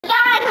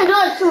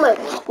So look,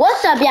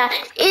 what's up, y'all?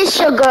 It's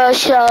your girl,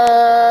 she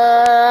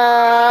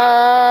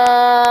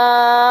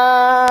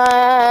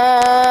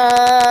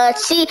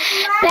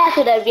back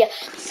with a video.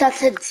 So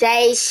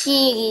today,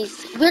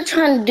 we're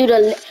trying to do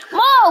the.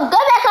 Whoa, go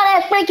back on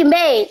that freaking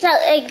bed. So,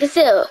 hey,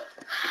 Casil.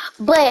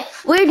 But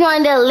we're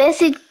doing the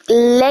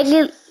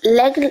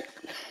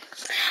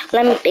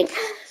let me think.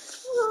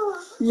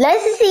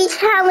 Let's see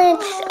challenge.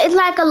 It's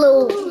like a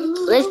little.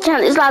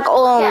 It's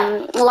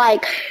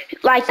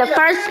like the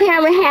first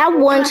parent have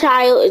one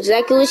child,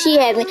 exactly what she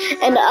having,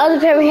 and the other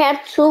parent have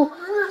 2,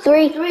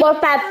 3, 4,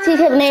 5, 6,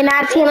 7, 8,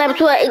 9, 10, 11,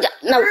 12.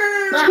 No,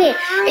 10.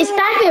 It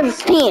stopped at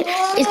 10.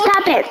 It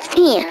stopped at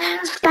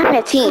 10. Stop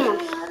at 10.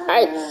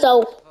 Alright, so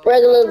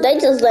regular, they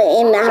just let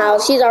in the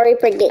house. She's already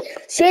pregnant.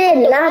 She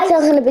did not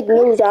tell him the big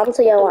news, y'all. I'm gonna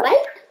tell y'all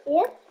why.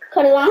 Yeah.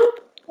 Cut it on.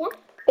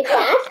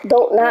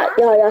 Don't not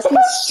y'all see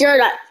sure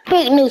that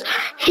fake news.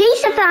 He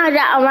should find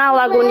out around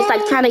like when it's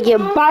like trying to get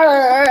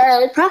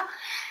birth.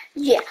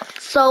 Yeah.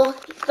 So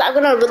he's not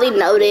gonna really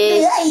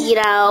notice, you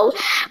know.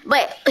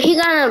 But he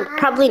gonna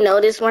probably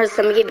notice when her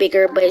stomach get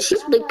bigger, but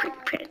she's really pretty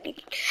pregnant.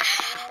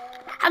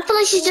 I feel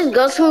like she just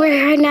goes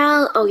somewhere right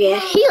now. Oh yeah.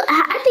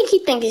 I think he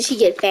thinking she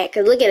get fat,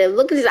 cause look at him.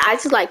 Look at his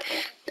eyes. He's like,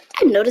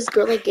 I know this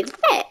girl like getting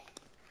fat.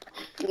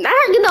 Not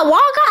her getting a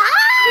walk.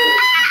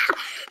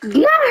 Not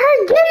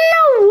her getting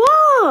a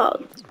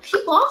walk. She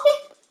walking?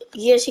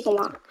 Yeah, she can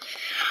walk.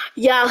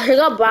 Y'all, here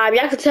go Bob.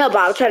 Y'all can tell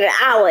Bob trying to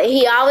hour.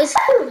 He always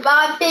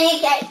Bob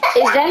Pancakes.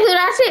 exactly what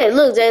I said.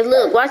 Look, Jay,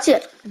 look, watch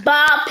it.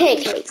 Bob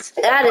Pancakes.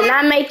 I did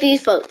not make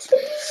these folks.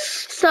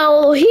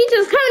 So he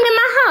just coming in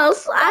my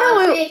house. I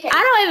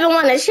don't even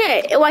want to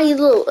check. Why he's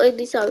a little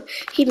ugly, so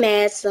he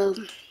mad. So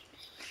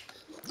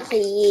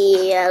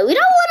yeah, we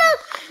don't wanna.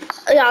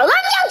 Y'all, let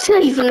me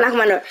tell you from knock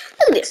my door.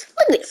 Look at this.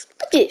 Look at this.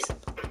 Look at this.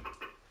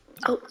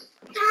 Oh.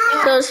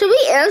 So should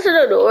we answer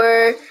the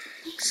door?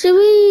 Should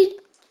we?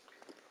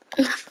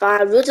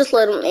 Fine, we'll just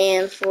let them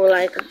in for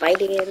like a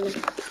bite in.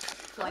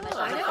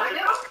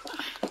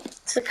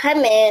 So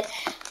come in.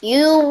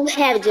 You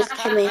have just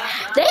come in.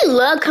 They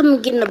love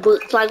coming getting the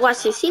books. Like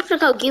watch this. He finna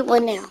go get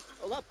one now.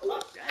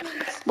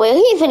 Well, he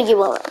ain't finna get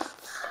one.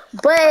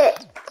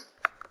 But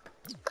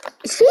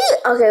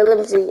okay, let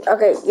me see.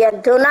 Okay, yeah,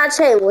 do not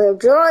chat with him.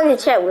 Do not even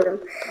chat with him.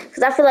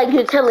 Cause I feel like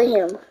you're telling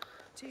him.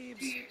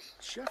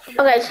 Okay,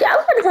 I was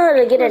gonna tell her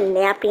to get a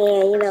nap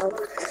in, you know.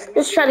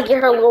 Just try to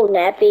get her a little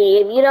nap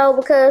in, you know,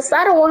 because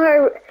I don't want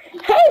her.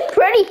 Hey,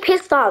 pretty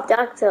pissed off.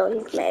 Y'all can tell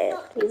he's mad.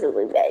 He's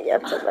really mad. Y'all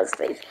can tell by his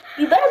face.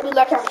 You better be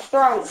like her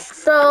strong.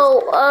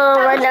 So,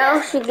 right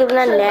now she's giving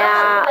a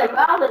nap. That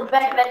ball is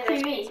back that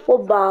TV.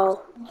 What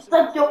ball?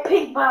 Stuff your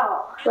pink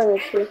ball. Let me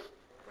see.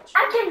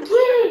 I can get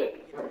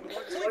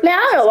it. Man, I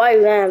don't know why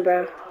you mad,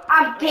 bro.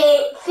 I'm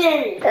dead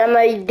serious. I'm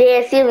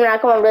dead serious when I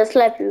come over to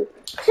slap you.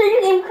 So you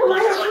can come out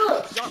here and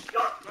look.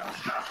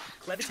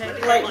 Like,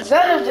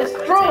 better just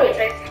throw it.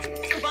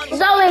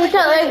 So when you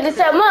tell her to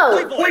say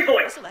move.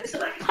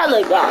 Hello,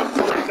 y'all.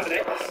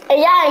 And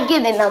y'all ain't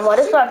getting it no more.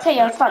 That's why I tell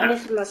y'all stop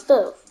missing my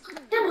stuff.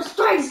 That was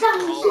straight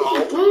something. She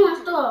keep doing my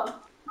stuff.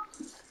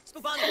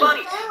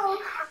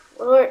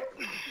 Lord.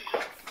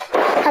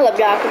 Hello,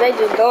 y'all, because they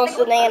just going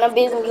to their own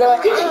business done.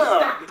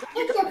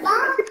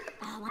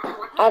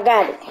 I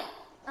got it.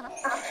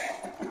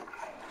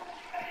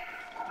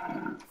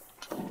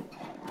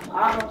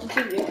 I want to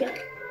see you.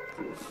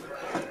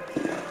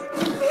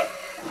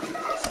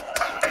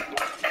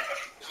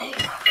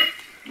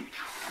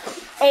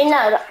 Hey, no.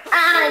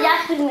 Y'all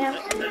see me now.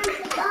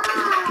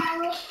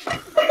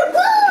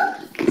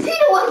 See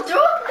the one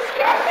through?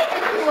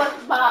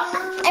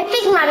 And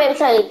fix my baby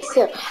so you can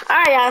see.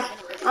 Alright, y'all.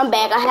 I'm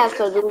back. I have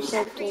to do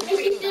something.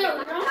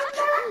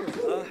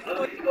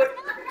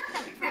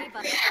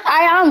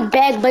 Alright, I'm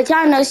back, but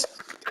y'all know,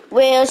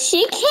 well,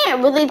 she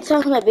can't really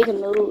tell him a big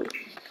news.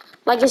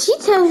 Like, if she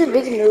tells him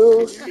big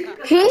news,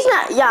 he's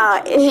not,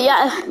 y'all,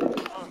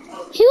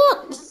 he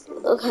won't,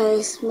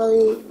 okay,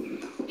 Smelly,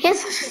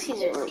 he's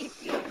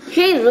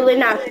really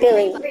not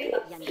feeling it.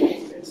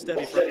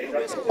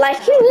 Like,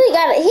 he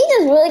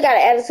just really got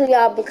an attitude,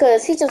 y'all,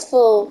 because he just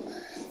full,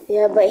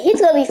 yeah, but he's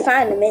gonna be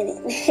fine in a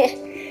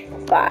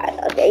minute. Fine,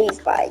 okay, he's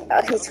fine,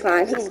 he's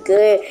fine, he's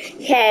good,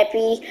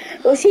 happy.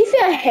 Well, she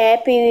feel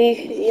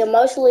happy,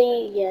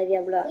 emotionally,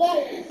 yeah, blah.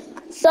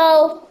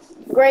 So,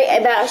 great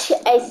about,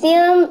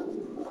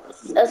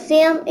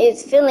 Sim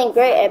is feeling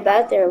great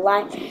about their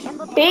life.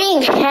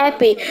 Being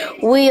happy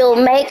will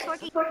make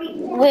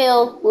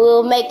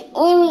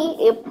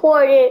any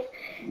important,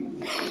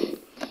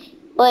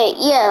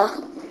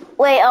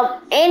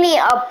 any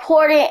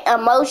important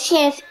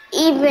emotions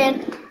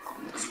even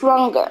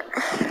stronger.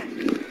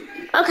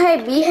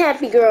 Okay, be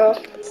happy, girl.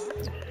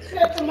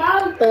 I'm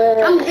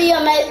gonna be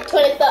your mate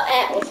 24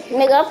 hours.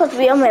 Nigga, I'm supposed to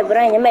be your mate, but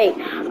I ain't your mate.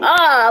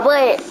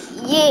 But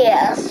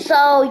yeah,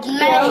 so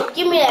yeah. Mate,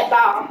 give me that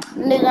ball.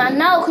 Nigga, I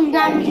know, cause you're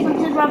not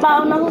to my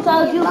ball, know who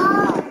told you.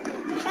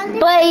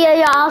 But yeah,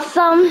 y'all,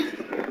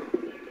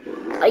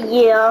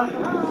 yeah.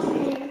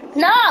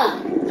 No!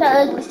 So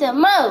ugly still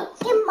move.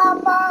 Give my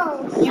ball.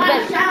 You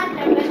better.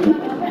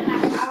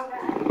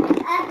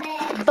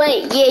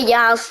 But yeah,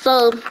 y'all.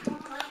 So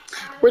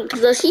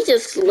she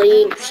just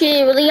sleep.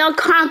 She really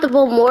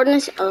uncomfortable more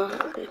than.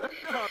 Okay.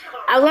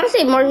 I want to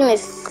say more than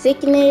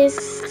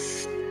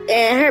sickness.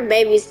 And her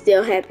baby's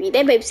still happy.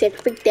 That baby said,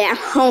 freak that, I'm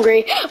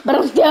hungry, but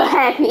I'm still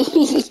happy.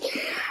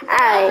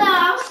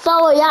 Alright.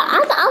 So, y'all,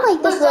 I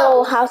like this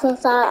little house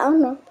inside. I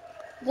don't know.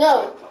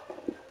 No.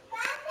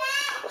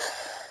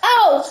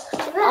 Oh!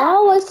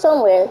 Always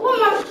somewhere.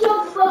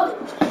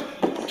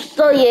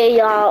 So, yeah,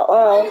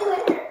 y'all,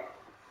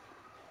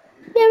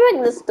 yeah,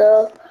 regular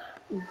stuff.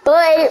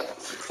 But,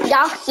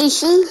 y'all see,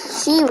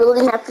 she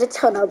really not gonna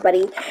tell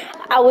nobody.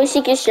 I wish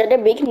she could share the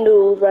big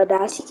news right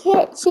now. She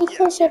can't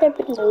share the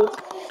big news.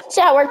 She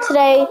at work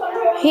today.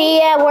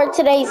 He at work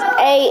today. He's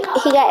 8.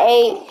 He got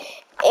 8.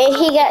 And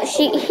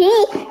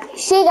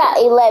she got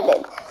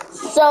 11.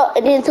 So,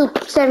 and then to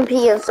 7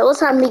 p.m. So, what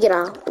time we get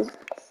off?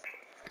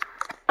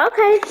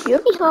 Okay,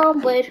 you'll be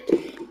home, but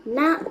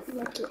not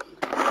okay.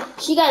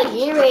 She gotta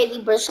get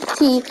ready, brush her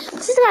teeth.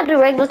 She's gotta do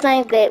regular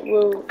things that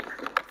will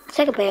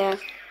take a bath.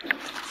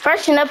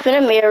 Freshen up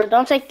in the mirror.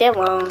 Don't take that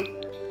long.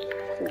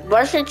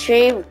 Brush your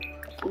teeth,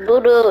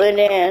 boo-doo, and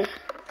then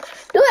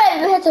do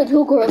it. You have to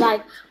do, girl,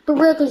 like, for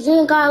real, because you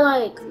ain't got,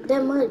 like,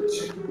 that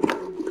much.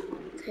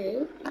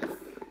 Okay.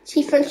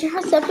 She freshened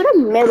herself in the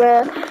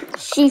mirror.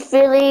 She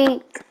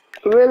feeling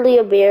really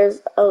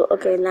embarrassed. Oh,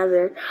 okay, not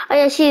embarrassed. Oh,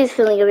 yeah, she is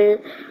feeling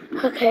embarrassed.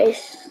 Okay,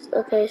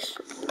 okay.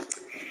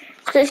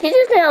 So she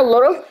just need a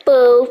little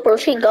food before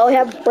she go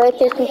have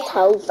breakfast and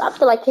toast. I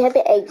feel like you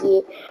haven't ate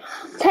yet.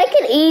 Take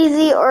it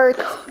easy, or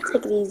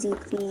take it easy,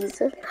 please.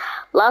 He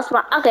lost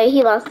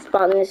his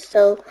bonus,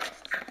 so,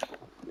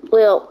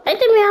 well, I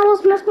think I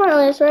lost my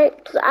bonus, right?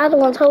 Because I the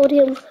one told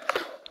him.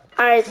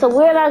 Alright, so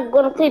we're not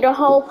going to clear the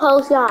whole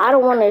post, y'all. I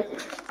don't want to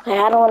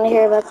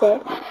hear about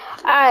that.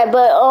 Alright,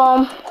 but,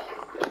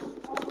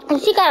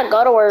 she gotta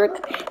go to work,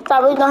 so I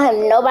really don't have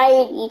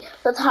nobody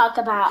to talk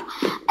about.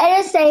 I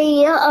just say,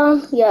 yeah,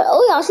 oh,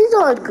 y'all, she's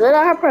doing good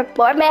on her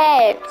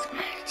performance.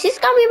 She's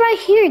gonna be right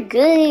here,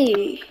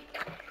 good.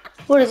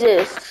 What is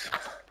this?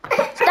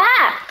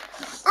 Stop!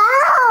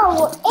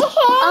 Ow!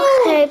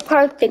 Okay,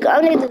 perfect.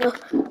 I need to go.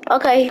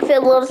 Okay, he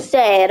feel a little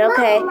sad.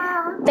 Okay,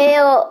 I'm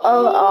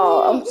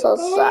so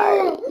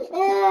sorry.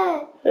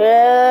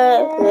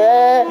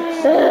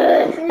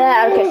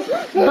 Okay,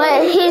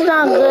 but he's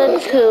not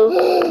good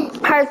too.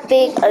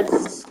 Perfect.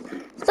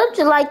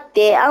 Something like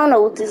that. I don't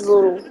know what this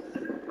little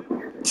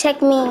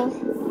check means.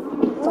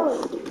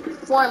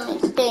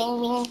 Performance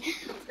thing means.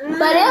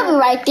 But it'll be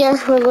right there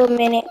for a little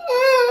minute.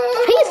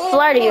 He's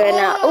flirty right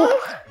now. Ooh.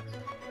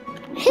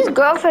 His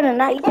girlfriend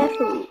and I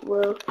definitely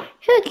will.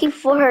 He'll keep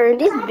for her.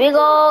 This big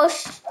old.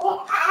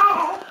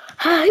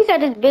 He got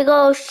this big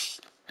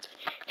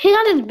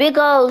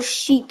old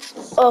sheet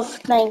of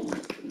things.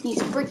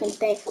 These freaking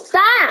things.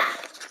 Stop!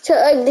 To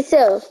ugly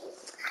self.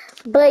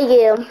 But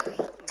yeah,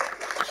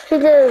 he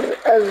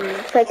just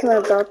talking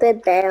about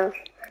that bath.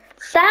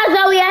 Stop,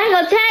 Zoe! I ain't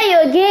gonna tell you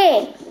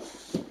again.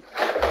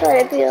 Put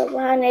it up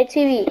behind that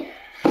TV.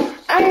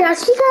 And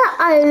she got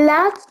a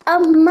lot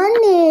of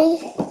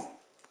money.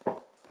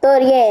 Throw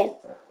it again.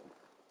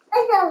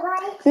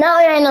 No,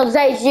 it ain't no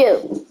Zay, it's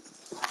you.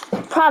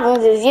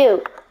 Problems is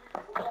you.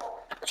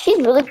 She's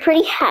really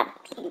pretty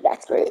happy.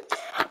 That's great.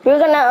 We're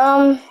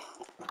gonna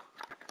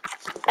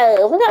have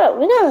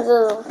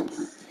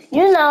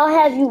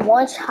you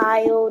one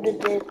child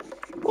and then,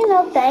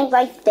 things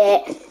like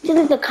that. You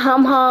need to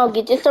come home,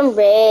 get you some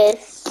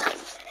rest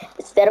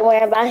instead of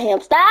worrying about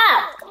him.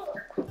 Stop!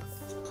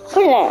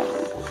 Put it down.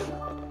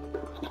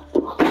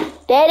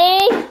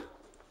 Daddy?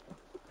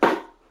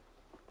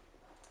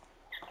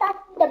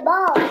 The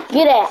ball.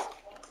 Get out.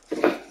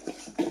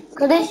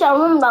 Cause this your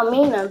room don't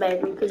mean nothing,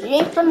 baby. Cause you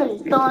ain't finna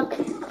just throwing.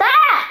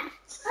 Stop!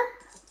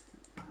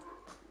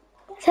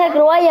 Take it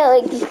away, you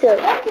like this stuff.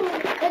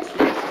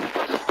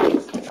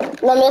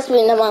 Don't mess with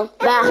me no more.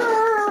 Bye.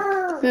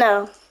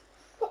 No.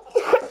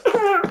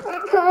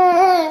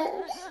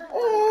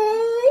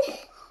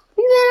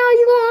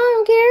 You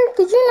don't care.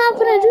 Cause you're not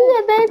finna do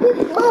that, baby.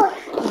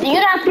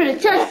 You're not finna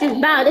touch this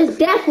ball. That's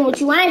definitely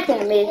what you ain't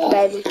finna miss,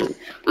 baby.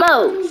 Mo.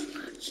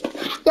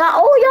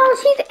 Y'all,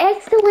 she's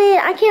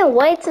excellent. I can't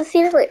wait to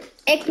see her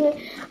excellent.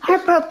 Her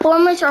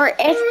performance are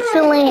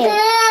excellent.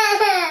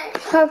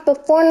 Her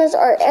performance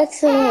are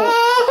excellent.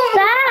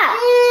 Stop.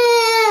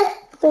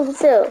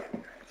 So,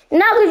 no,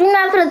 because you're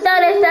not going to throw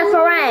that stuff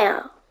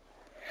around.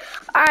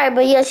 Alright,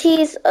 but yeah,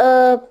 she's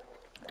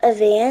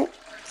advanced.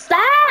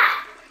 Stop.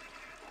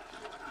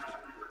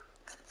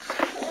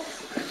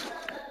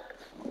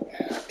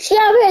 She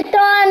over here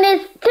throwing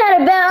this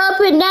teddy bear up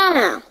and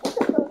down.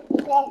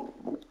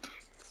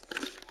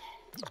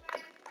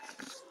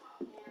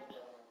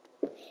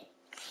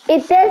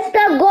 If that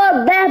stuff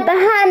go back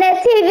behind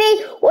that TV,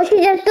 or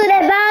she just threw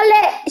that ball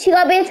at, she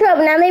gonna be in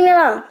trouble. Now leave me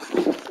alone.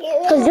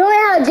 Cause you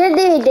ain't how just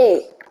did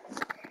it.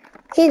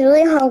 He's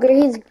really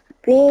hungry. He's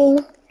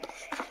being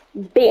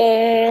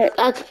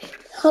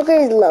hunger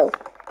is low,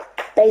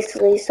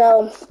 basically.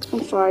 So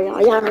I'm sorry,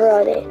 y'all. Y'all heard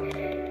all that.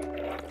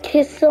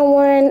 Kiss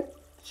someone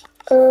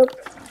up.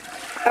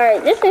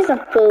 Alright, this is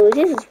some food.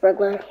 This is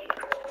regular.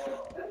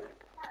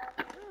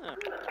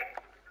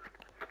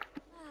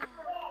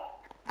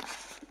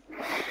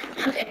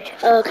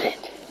 Okay.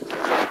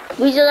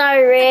 We just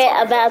already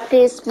read about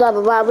this, blah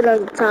blah blah. We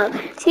don't talk.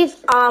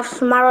 She's off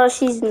tomorrow.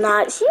 She's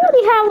not. She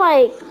already had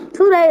like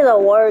 2 days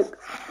of work.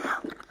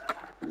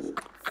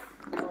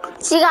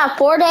 She got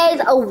 4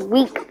 days a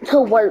week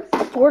to work.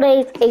 4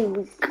 days a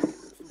week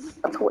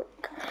to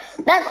work.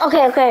 That's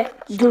okay. Okay.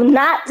 Do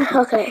not.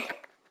 Okay.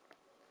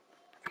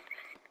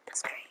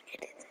 That's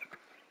crazy.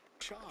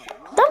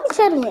 Don't be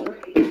chatting me.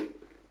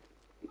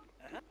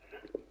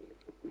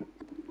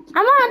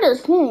 I'm not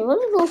understanding.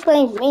 What does those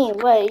things mean?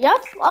 Wait, y'all.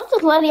 I'm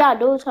just letting y'all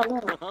do what y'all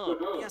want.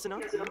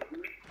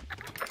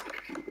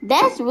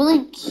 That's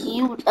really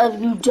cute of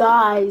you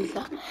guys,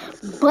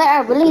 but I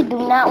really do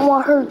not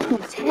want her to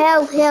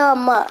tell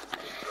him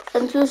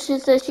until she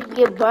says she can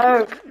give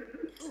birth.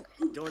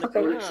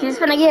 Okay, she's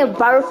gonna give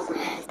birth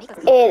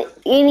at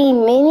any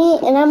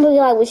minute, and I'm gonna be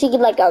like, when she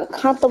get like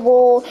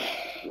uncomfortable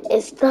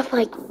and stuff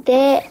like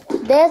that,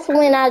 that's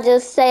when I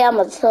just say I'm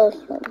gonna tell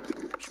him.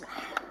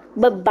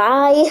 But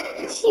bye,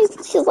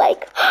 she's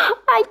like,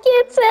 I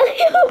can't tell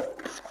him.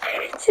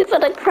 She's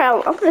gonna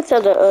cry. I'm gonna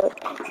tell her,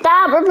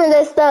 stop ripping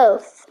that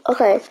stuff.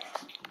 Okay.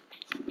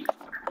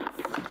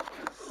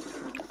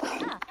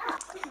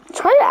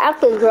 Try to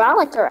act as girl. I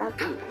like her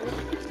acting.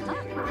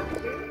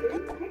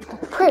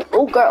 Great.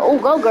 Oh girl. Oh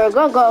go girl.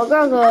 Go go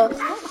girl go.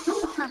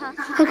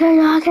 Okay,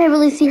 no, I can't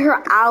really see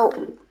her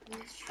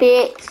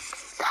outfits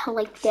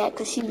like that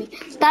because she be.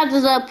 Stop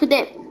just put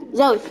that.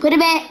 Zoe, put it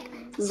back.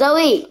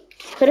 Zoe,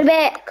 put it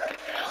back.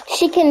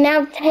 She can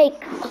now take.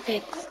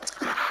 Okay.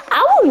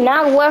 I would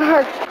not want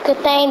her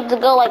thing to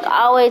go like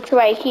all the way to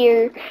right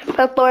here.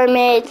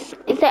 Performance.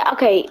 Is that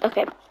okay?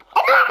 Okay.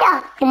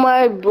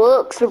 More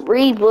books,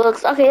 read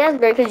books. Okay, that's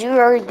great because you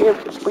already did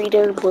read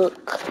her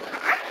book.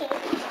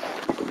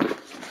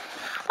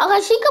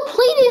 Okay, she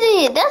completed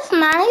it. That's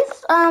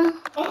nice.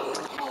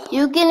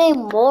 You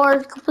getting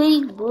more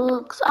complete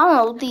books. I don't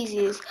know what these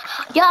is.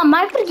 Y'all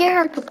might gonna get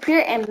her a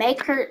computer and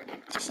make her.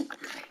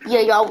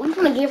 Yeah, y'all, we're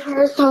gonna give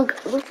her some.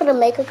 We're gonna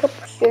make a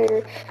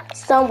computer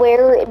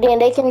somewhere, and then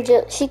they can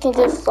just. She can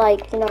just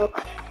like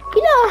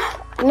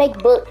make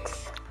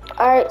books.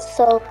 Alright,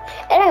 so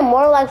it ain't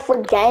more like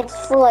for games,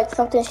 for like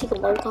something she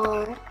can work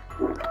on.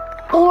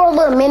 Or a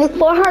little mini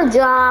for her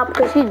job,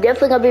 because she's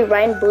definitely gonna be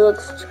writing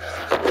books.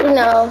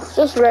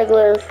 Just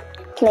regular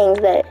things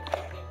that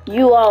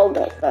you all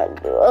gonna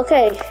do.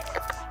 Okay.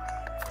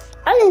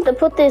 I need to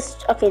put this,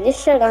 okay, this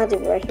shit gonna have to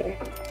be right here.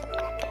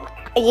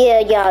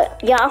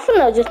 Yeah, I'm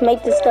finna just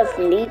make this stuff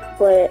neat,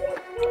 but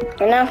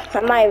right now,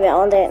 I'm not even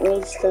on that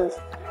neat stuff.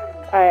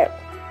 Alright.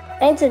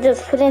 I need to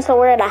just put it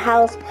somewhere in the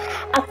house.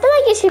 I feel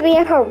like it should be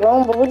in her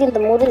room, but we need to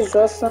move this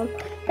dresser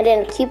and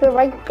then keep it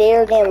right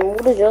there. Then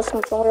move the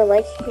dresser somewhere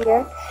like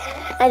here.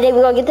 And then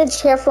we're gonna get the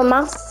chair from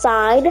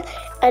outside.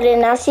 And then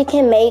now she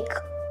can make,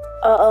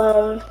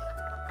 now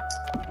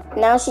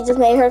she just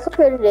made her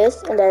computer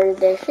this, and there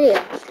she is.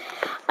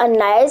 A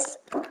nice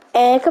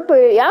and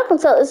computer. Y'all can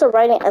tell it's a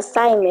writing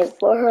assignment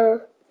for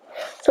her.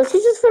 So she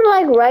just feel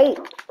like write.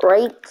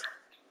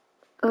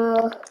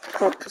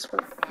 Practice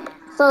one.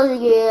 So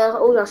yeah,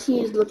 oh yeah,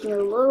 she is looking a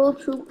little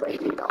too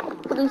pretty though.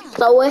 I'm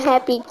so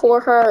happy for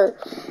her.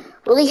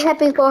 Really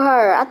happy for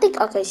her. I think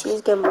okay,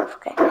 she's giving birth.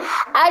 Okay.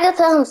 I just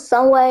tell him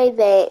some way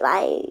that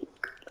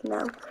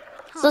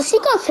So she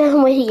gonna tell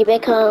him when he get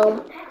back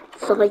home.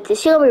 So like this,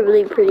 she gonna be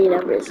really pretty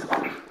numbers.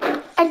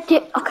 I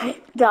did okay,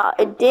 y'all.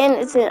 And then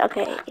it's in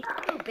okay.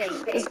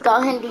 Just go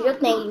ahead and do your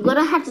thing. You're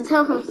gonna have to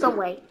tell him some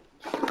way.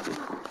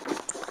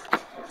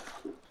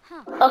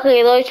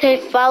 Okay, let's try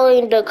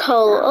following the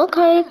code.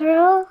 Okay,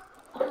 girl.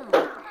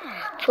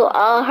 To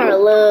all her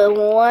loved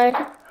ones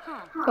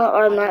who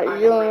are not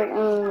doing.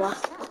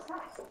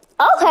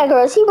 Okay,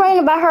 girl. She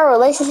writing about her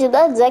relationship.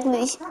 That's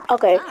exactly.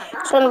 Okay,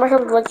 she's writing about her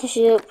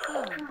relationship.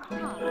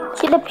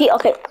 She the P.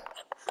 Okay,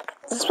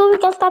 this is what we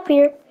can stop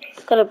here.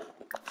 Gotta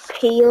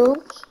peel.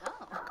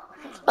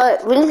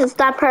 We need to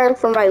stop her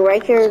from like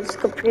right here. This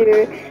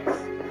computer.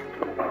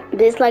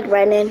 This like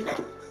running.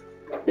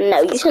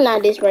 No, you should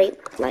not this right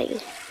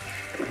like.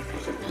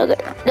 Okay,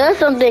 that's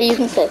something you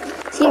can say.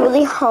 She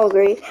really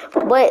hungry,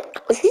 but what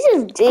she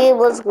just did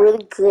was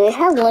really good.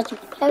 Have lunch,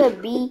 have a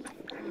bee,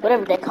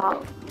 whatever they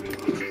call it.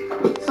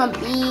 Some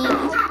bees.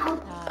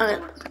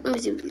 Let me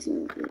see what these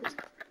mean.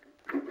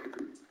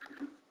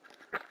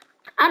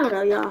 I don't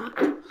know, y'all.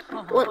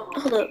 What?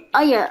 Hold up.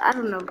 Oh yeah, I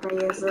don't know what that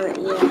is. Yeah,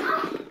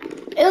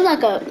 it was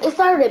like it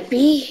started a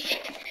bee.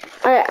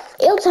 Alright,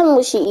 it'll tell me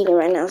what she eating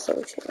right now.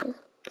 So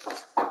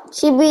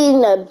she be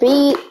eating a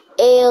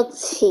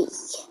BLT.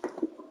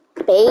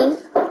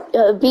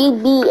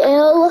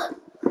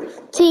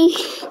 BBLT.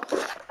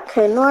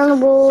 Okay,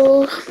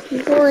 normal,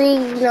 free,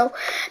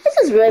 it's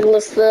just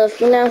regular stuff,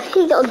 He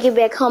gonna get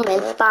back home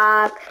in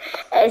 5,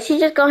 and she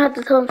just gonna have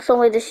to tell him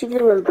somewhere that she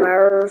giving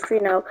birth,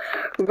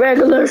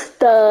 regular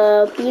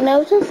stuff,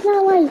 just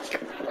not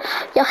like,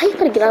 y'all, he's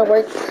gonna get out of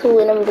work too,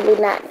 and I'm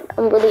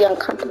really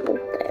uncomfortable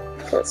with that,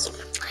 because,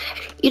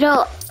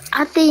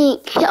 I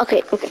think,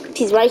 okay,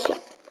 she's right here.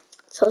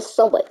 So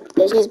somewhat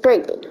that she's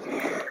pregnant.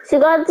 She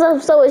got some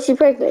so she's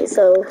pregnant.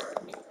 So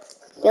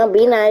you know,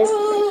 be nice.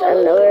 I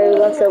know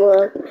everyone's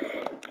so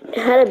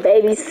how the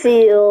baby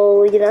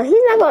feel. You know, he's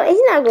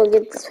not gonna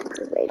get this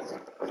baby.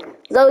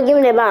 Zoe, give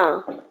me that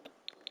ball.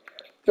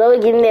 Zoe,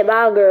 give me that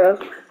ball, girl.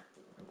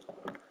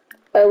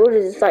 What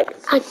is this like?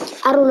 I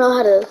don't know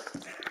how to,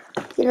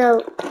 you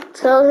know,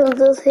 tell him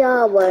this,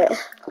 y'all, but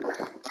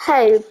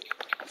hey,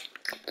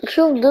 the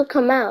truth do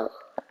come out.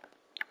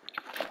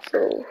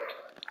 So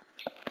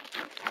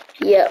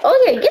yeah,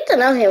 oh yeah, get to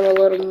know him a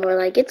little more.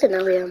 Like get to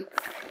know him.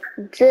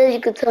 Then you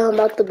can tell him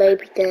about the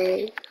baby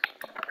thing.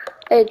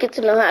 Hey, get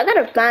to know her. I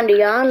gotta find her,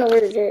 y'all. I don't know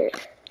where it's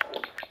at.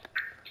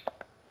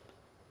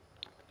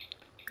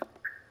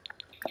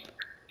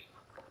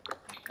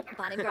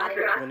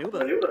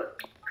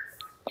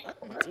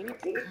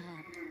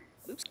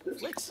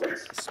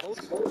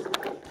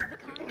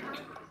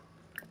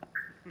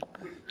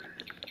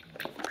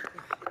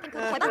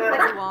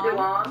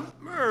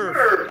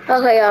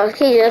 Okay, y'all.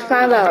 He just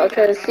found out.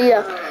 Because, see,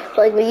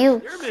 like when you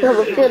feel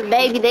the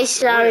baby, they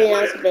should already know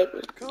it's a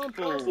baby.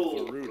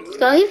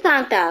 So he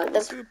found out.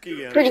 That's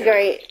pretty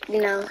great,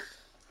 you know.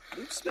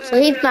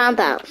 So he found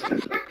out.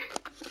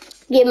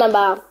 Get my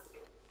ball.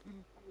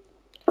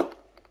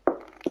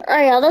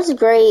 Alright, y'all, that's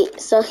great.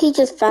 So he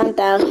just found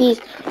out.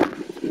 He's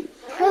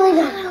really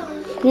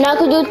not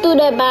gonna do through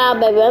that ball,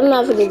 baby. I'm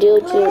not gonna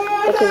deal with you.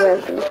 Okay,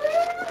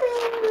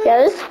 yeah,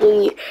 that's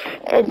sweet.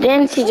 And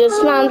then she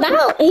just found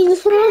out. He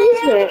just found out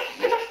he's good.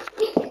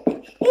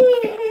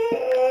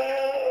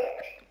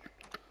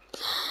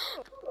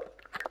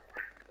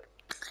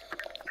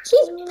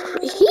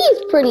 He's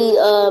pretty,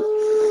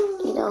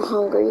 you know,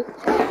 hungry.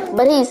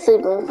 But he's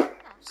sleeping.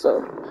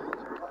 So,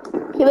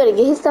 he better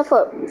get his stuff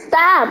up.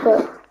 Stop!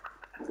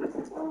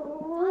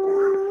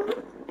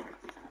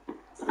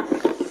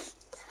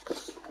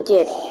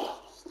 Get it.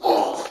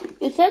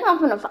 You said I'm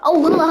finna.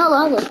 Oh,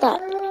 hold on, stop.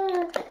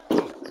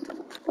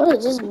 What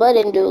does this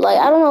button do? Like,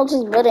 I don't know what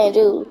this button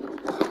do.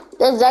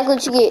 That's exactly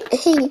what you get.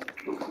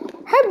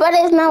 Her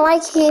button is not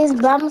like his,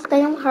 but I'm gonna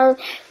stay on her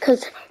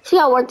because she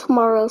got work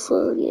tomorrow.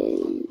 So yeah.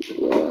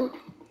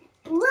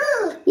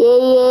 Yeah.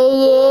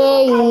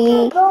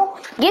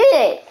 Get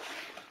it.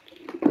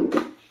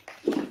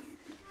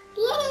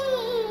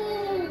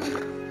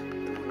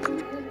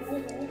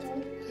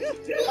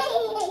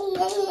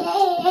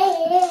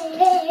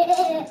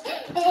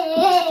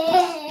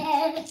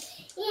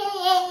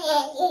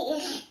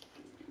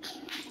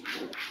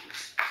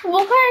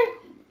 Okay.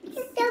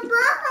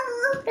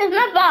 It's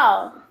my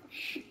ball.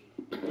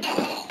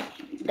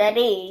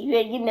 Daddy, you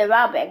better give me the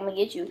ball back. I'm gonna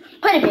get you.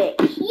 Put it back.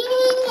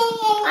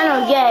 I know,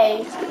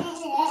 gay.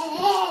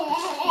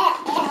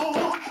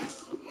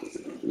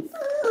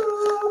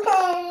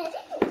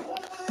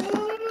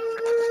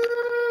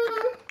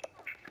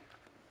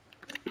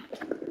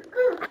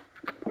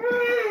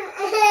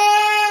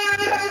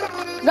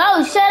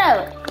 Go, shut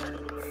up.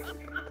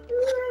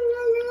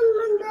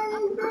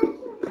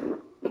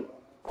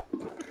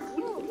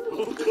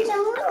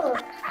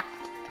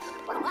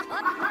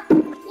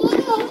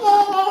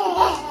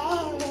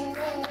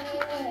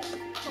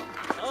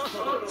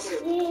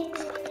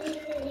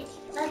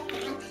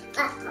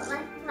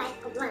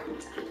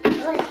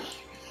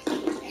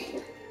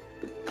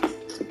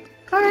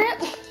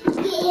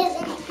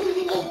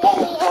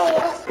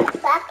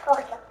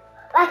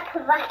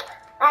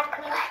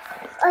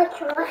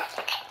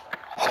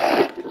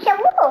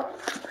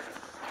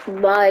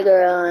 Bye,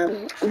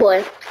 girl.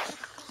 Boy.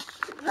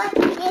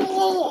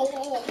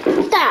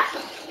 Stop.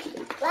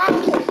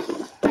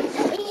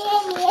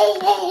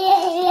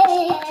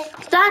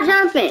 Stop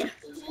jumping.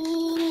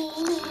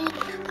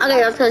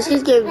 Okay, so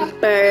she's giving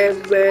bird.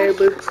 It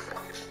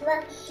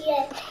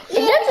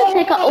doesn't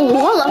take a. Oh,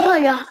 hold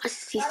on, y'all. I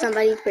see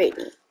somebody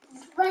pregnant.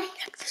 She's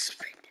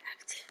pregnant.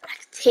 I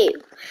can tell.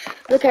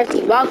 Look at her, she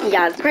walking,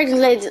 y'all.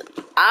 Pregnant ladies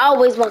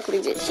always walking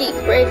like this. She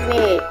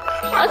pregnant.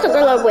 That's a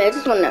girl or boy. I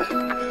just wanna know.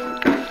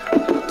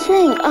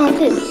 Dang,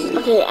 this.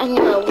 Okay, I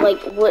know, like,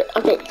 what.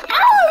 Okay.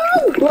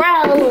 Oh,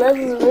 wow, that's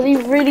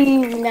really pretty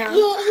now.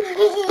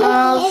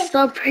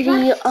 So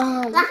pretty.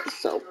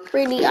 So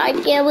pretty. I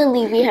can't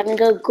believe we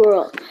having a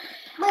girl.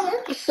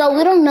 So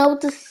we don't know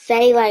what to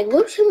say. Like,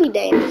 what should we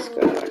name this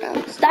girl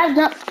now?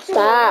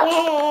 Stop.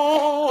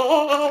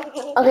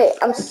 Okay,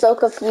 I'm so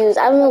confused.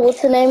 I don't know what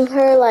to name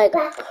her. Like,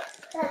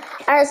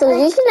 alright, so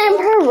you should name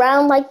her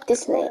around like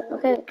this name.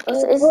 Okay,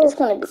 it's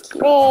gonna be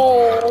cute.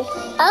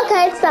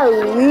 Okay, so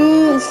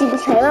she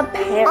became a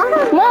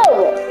parent.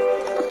 Whoa!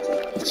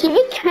 She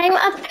became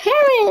a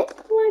parent.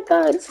 Oh my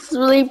god, this is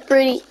really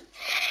pretty.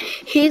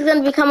 He's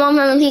gonna become on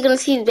him and he's gonna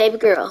see the baby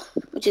girl,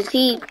 which is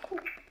he.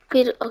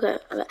 Okay.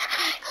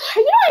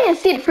 You don't even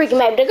see the freaking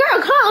baby. The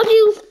girl called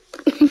you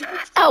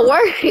at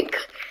work.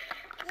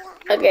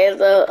 Okay,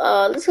 so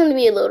this is gonna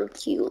be a little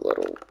cute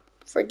little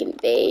freaking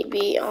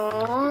baby.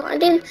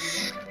 And then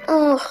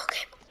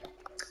okay.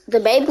 The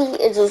baby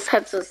is just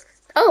has to.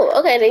 Oh,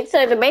 okay. They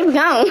said the baby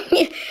gone.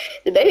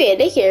 The baby at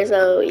daycare,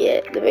 so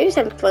yeah, the baby's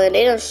having fun.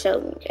 They don't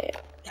show me that.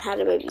 how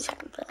the baby's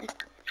having fun.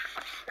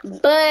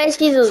 But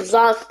she's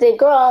exhausted.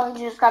 Girl,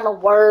 you just gotta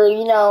worry,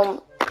 you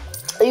know.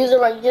 You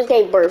just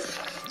gave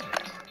birth.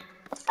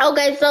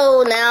 Okay,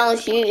 so now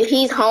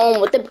he's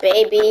home with the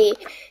baby.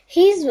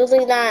 He's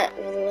really not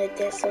really like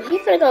this. So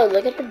he's gonna go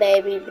look at the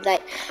baby, be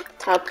like,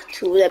 talk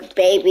to the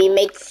baby,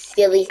 make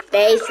silly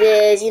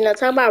faces, you know,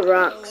 talk about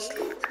rocks.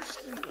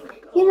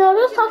 You know,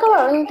 just talk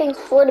about anything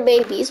for the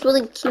baby. It's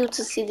really cute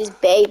to see this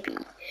baby.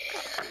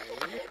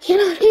 You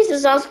know, he's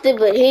exhausted,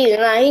 but he's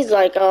not. He's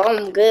like, oh,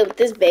 I'm good with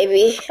this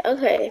baby.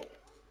 Okay.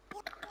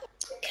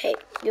 Okay,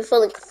 you're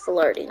feeling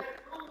flirty.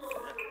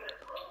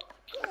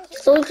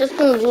 So it's just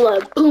gonna do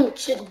like boom,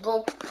 chick,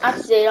 boom. I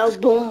said, oh,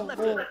 boom,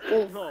 boom,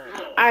 boom.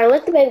 Alright,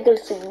 let the baby go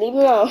to sleep. Leave him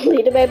alone.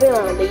 Leave the baby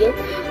alone. Leave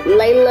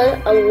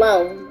Layla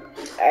alone.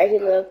 Alright, he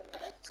left.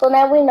 So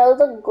now we know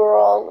the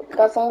girl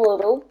got some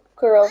little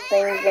girl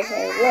things in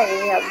here. We don't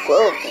even have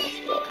girl things,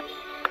 but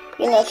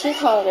you know, she's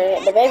hungry.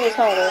 The baby's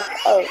hungry.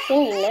 Oh, she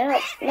needs a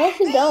nap. No,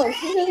 she don't.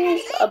 She just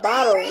needs a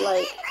bottle,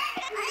 like.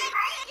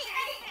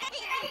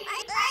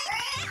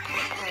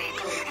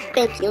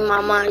 Thank you,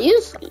 Mama.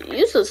 You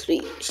so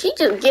sweet. She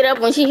just get up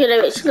when she hear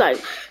that. She's like,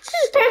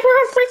 she's time for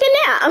her freaking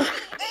nap.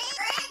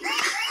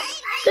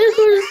 This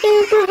was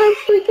time for her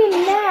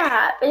freaking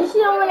nap, and she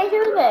don't want to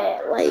hear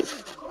that. Like,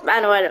 I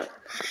know.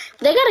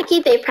 They gotta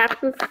keep their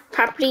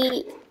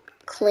property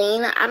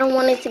clean. I don't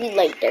want it to be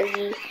like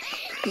dirty.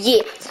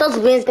 Yeah, so it's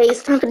Wednesday.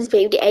 It's time for this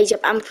baby to age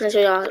up. I'm gonna show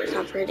y'all it's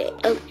time for her day.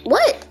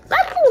 What?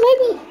 That's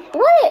the baby.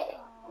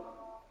 What?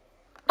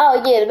 Oh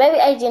yeah, the baby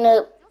aging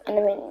up in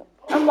a minute.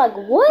 I'm like,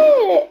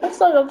 what? I'm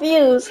so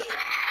confused.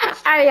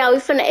 Alright, y'all, we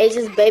finna age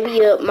this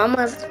baby up.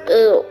 Mama's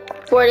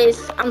for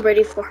this. I'm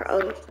ready for her.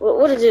 Oh,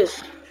 what is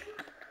this?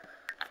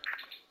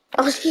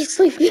 Oh, she's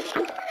sleeping.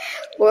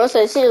 Well,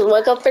 so she just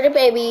woke up for the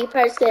baby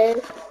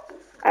person.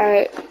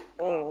 Alright.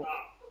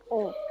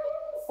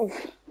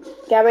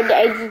 Got ready to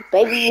age this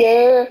baby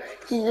up.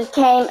 She just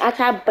came. I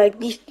got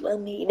baby for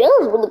me. That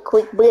was really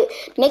quick, but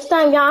next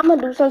time, y'all, I'm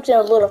gonna do something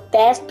a little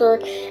faster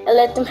and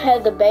let them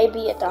have the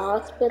baby at the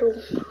hospital.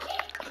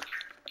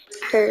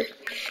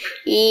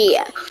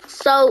 Yeah.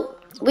 So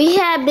we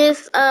have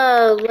this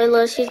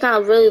Layla. She's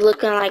not really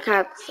looking like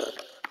her.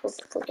 She's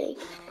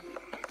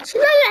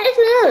not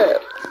acting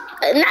up.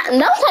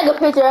 No, take a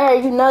picture of her.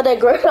 You know that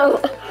girl. Yo,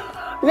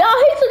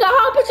 he took a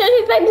whole picture of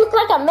his baby. Looks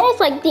like a mess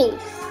like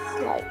this.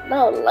 Like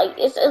no, like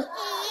it's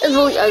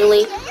really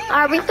ugly.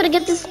 Alright, we gonna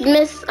get this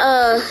Miss.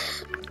 I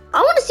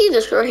want to see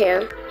the short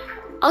hair.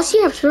 Oh,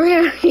 she has short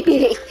hair.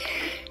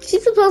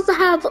 She's supposed to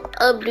have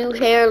blue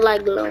hair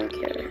like long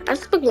hair. I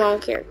speak long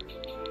hair.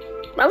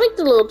 I like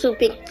the little two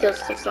pink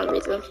just for some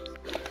reason.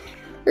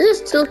 They're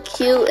just too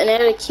cute, and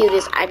they're the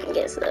cutest I can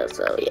get. So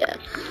yeah.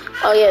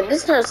 Oh yeah,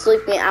 this is her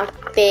sleeping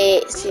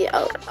outfit. See,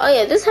 oh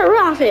yeah, this is her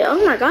real outfit.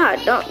 Oh my God,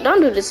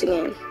 don't do this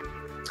again.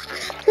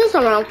 There's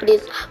nothing wrong with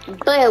this.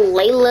 But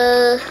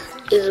Layla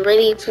is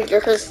ready to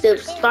get her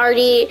steps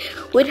started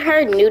with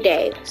her new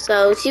day.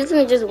 So she's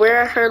gonna just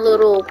wear her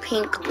little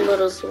pink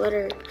little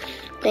sweater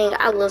thing.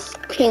 I love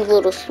pink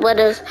little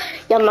sweaters.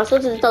 Yeah, my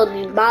sister told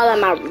me ball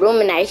in my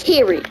room and I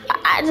hear it.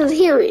 I just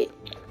hear it.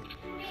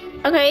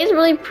 Okay, it's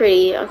really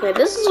pretty. Okay,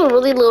 this is a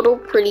really little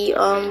pretty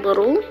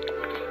little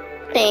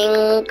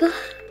thing.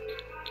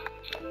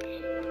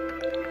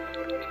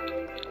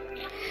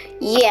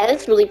 Yeah,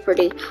 that's really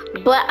pretty.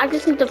 But I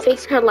just need to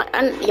fix her like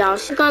y'all,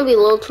 she's gonna be a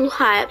little too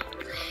hot.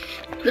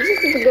 We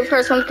just need to give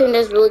her something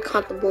that's really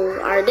comfortable.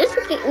 Alright, this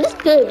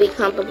could be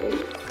comfortable.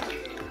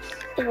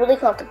 It's really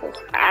comfortable.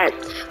 Alright,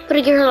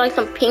 gonna give her like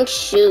some pink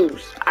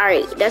shoes.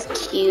 Alright,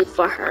 that's cute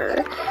for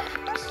her.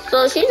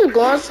 So she's just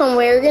going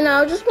somewhere, you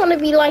know, just want to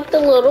be like the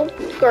little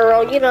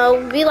girl, you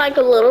know, be like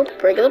a little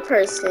regular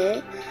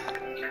person.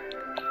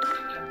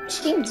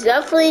 She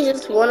definitely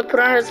just want to put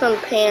on her some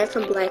pants,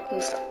 some black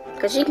ones,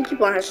 because she can keep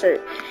on her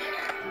shirt.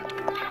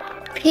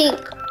 Pink.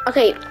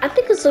 Okay, I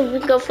think it's we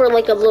can go for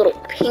like a little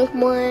pink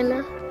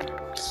one.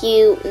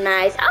 Cute,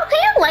 nice. Okay,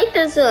 I like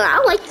this one.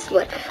 I like this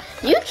one.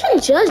 You can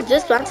judge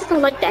this one. I just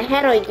don't like the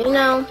hat on you,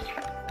 know,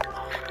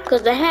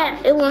 because the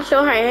hat, it won't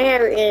show her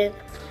hair and.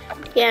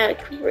 Yeah,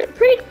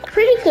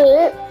 pretty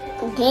good.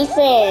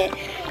 Decent.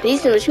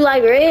 But you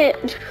like red?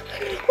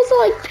 It's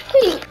like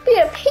pink.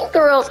 Yeah, pink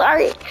girls.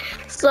 Alright.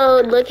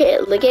 So look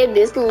at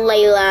this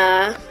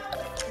Layla.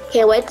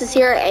 Can't wait to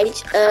see her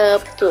age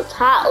up to a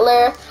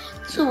toddler,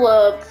 to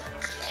a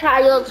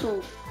child,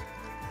 to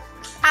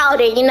out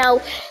there, you know.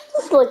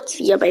 Just look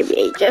to your baby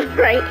age up,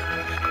 right?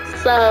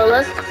 So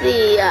let's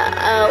see.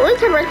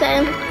 When's her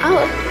birthday?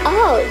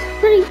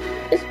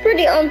 It's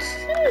pretty on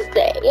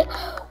Tuesday.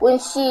 When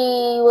she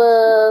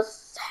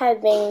was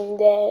having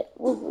that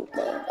woo-woo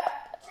thing.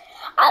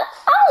 I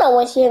don't know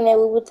when she had that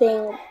woo-woo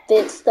thing,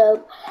 that stuff.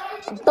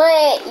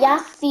 But y'all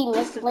see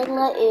Miss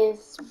Layla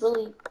is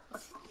really,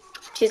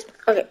 she's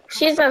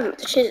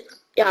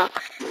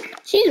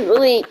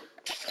really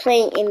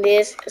playing in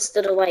this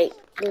instead of like,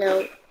 you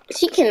know,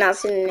 She cannot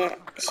sit in that.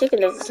 She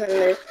cannot sit in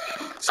this.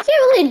 She can't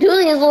really do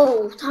these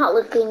little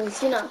toddler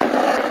things, you know.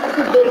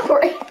 Too big for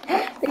it.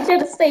 They try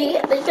to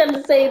say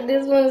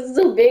this one is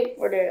too big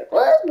for them.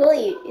 Well,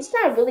 it's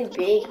not really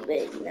big,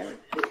 but you know.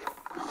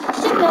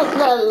 She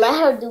gonna let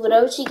her do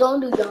whatever she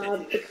gonna do, y'all,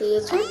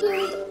 because her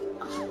good.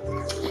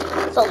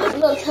 So let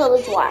me go tell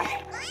us why.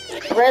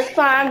 Rest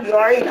time, you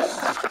already know.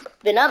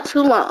 Been up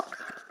too long.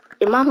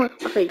 Your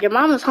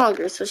mama's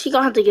hungry, so she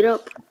gonna have to get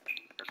up.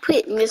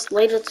 Put Miss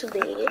Layla to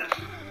bed.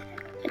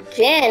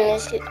 Then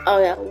oh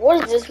yeah,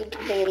 what is this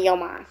thing in your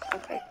mind?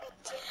 Okay.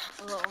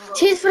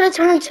 She's gonna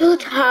turn to a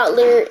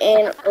toddler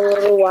in a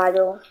little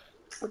while.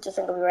 Which is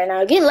gonna be right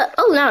now. Get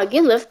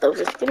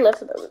leftovers. Get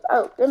leftovers.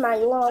 Oh, good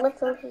mind, you want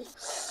leftovers?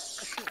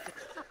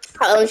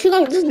 She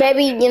gonna this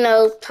baby, you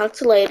know, talk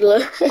to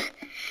Layla.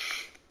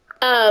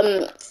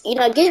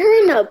 Get her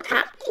in a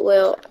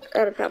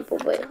not a pamper,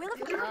 but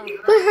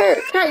put her,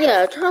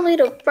 try to lay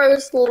the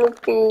first little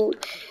food.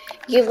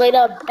 Give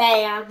Layla a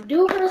bath.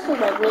 Do her some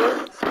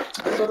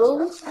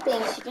little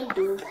things she can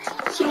do.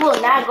 She will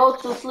not go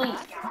to sleep.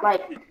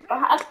 Like,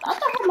 I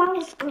thought her mom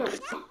was good.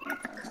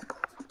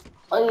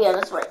 Oh, yeah,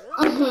 that's right.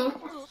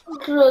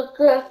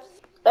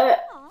 Uh,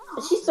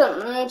 she don't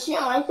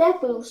like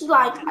that food. She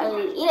like, it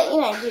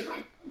ain't good.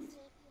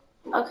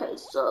 Okay,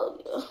 so,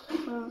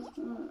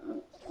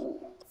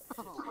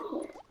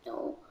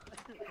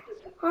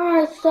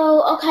 Alright,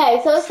 so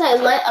it's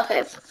like,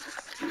 okay.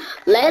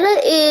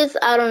 Layla is,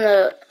 I don't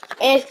know,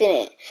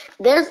 infinite.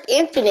 There's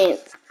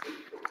infinite,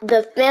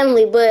 the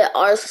family, but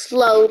are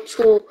slow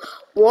to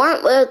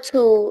warm up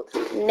to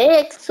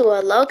next to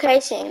a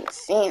location.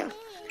 Sam.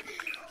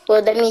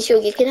 Well, that means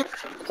she'll get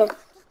kidnapped. Okay.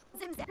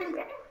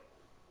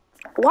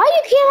 Why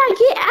you can't I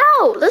get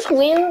out? That's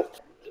weird.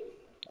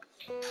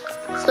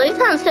 So you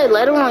trying to say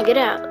Layla wanna get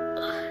out?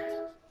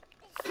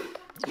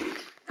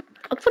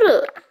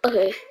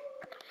 Okay.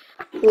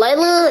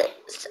 Layla,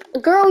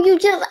 girl, you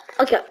just,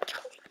 okay.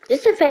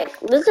 This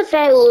is a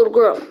fat little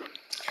girl.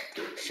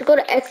 She's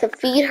gonna ask to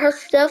feed her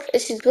stuff,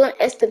 and she's gonna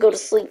ask to go to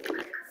sleep.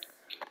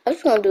 I'm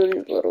just gonna do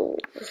these little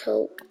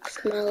help,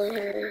 smile at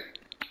her.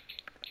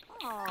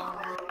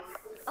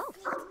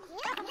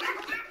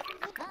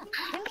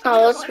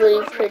 Oh, that's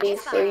really pretty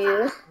for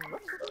you.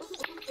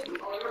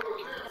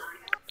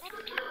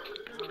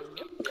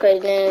 Okay,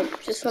 then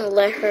just gonna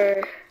let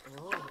her.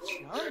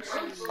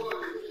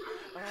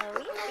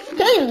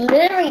 Hey,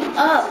 literally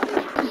up.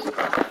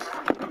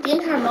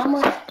 Didn't her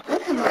mama?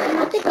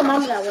 I think her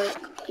mama got work.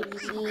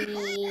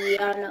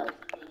 Yeah, I know.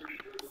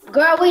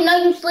 Girl, we know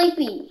you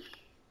sleepy.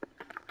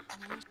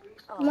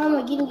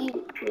 Mama getting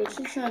you. What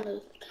you trying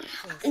to?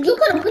 You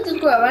could have put this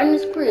girl right in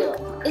this crib.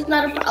 It's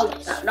not a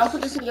problem. Oh, no, don't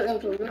put this in your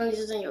inventory. We don't need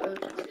this in your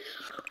inventory.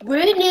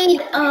 We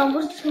need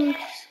what's this?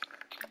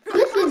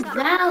 Put this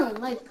down.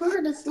 Like put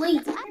her to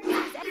sleep.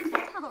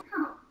 Oh,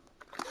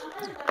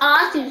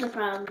 I see the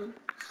problem.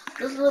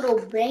 This little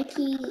baby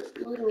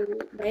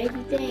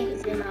thing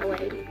is in my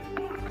way.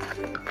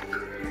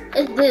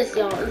 It's this,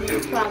 y'all.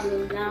 It's the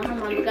problem. Now her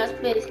mama got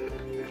space.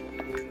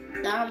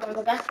 Now her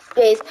mama got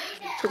space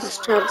to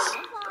just try to.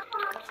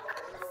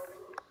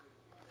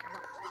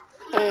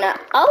 No.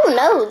 Oh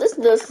no, this is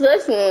the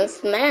suction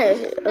smash.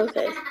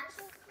 Okay.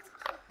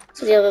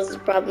 So yeah, that's the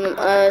problem.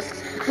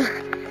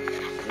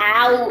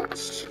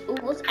 Ouch. Ooh,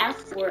 what's out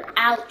for?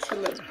 Ouch.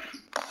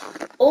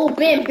 Oh,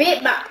 been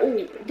bit by.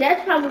 Oh,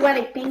 that's probably why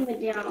they pinned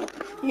me down.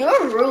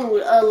 You're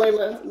rude,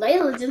 Layla.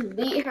 Layla just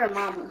beat her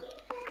mama.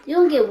 You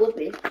don't get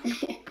whooping.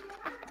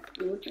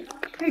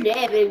 Her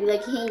dad, baby,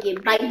 like he ain't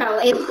get bite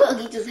by Layla.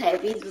 He just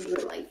happy. He's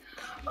just like,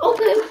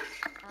 okay.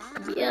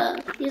 Yeah,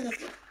 he's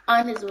just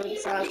on his way.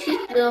 So she's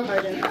still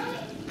hurting.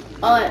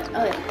 Oh,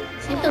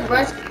 she's the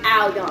brush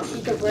out, y'all.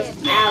 She's the brush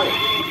out.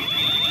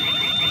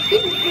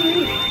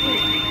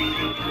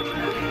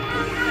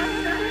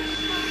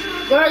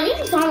 Girl, you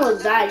just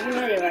almost died. You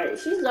know that, right?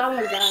 She's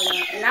almost died,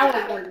 y'all. And I was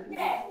going to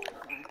die.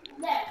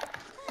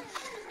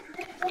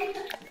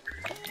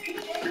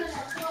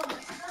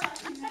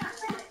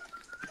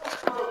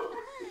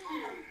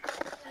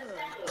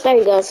 There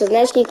you go. So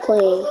now she's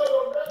clean.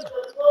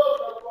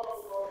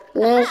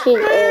 Now she's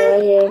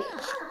right here.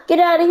 Get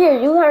out of here.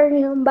 You heard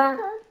him. Bye.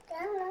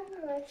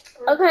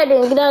 Okay,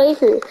 then get out of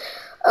here.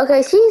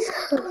 Okay, she's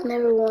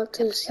never want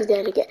to see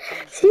that again.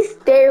 She's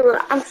there.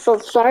 I'm so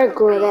sorry,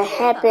 girl. That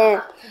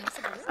happened.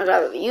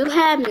 Okay, you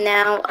have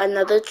now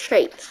another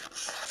trait.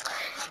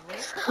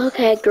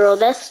 Okay, girl.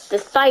 That's the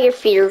fire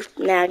fear.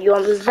 Now you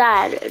almost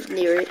died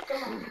near it.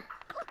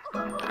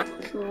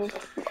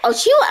 Oh,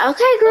 she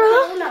okay,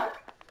 girl.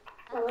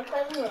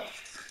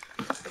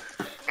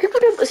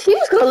 She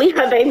was gonna leave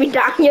her baby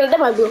down here. That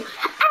might be.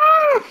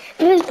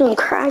 She's gonna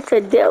cry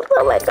to death.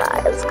 Oh my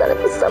god, it's gonna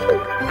be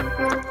something.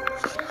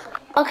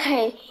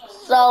 Okay,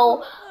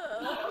 so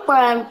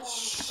from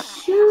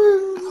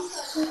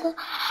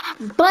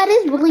but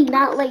it's really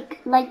not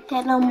like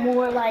that no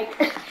more. Like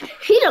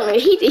he didn't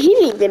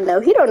even know.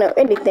 He don't know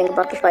anything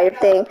about the fire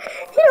thing.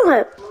 He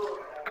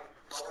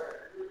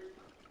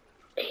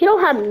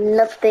don't have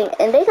nothing,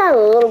 and they got a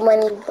little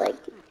money. Like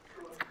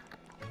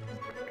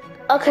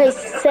Okay,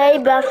 say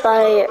by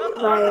fire.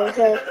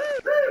 Okay.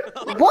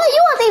 Boy,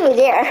 you wasn't even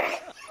there.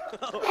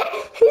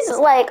 He's just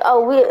like,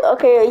 oh,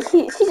 okay.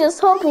 She just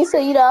told me, so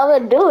you know I'm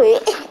gonna do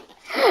it.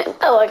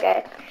 Oh,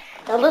 okay.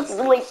 Now this is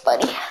really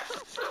funny.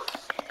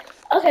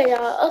 Okay,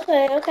 y'all.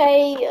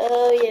 Okay.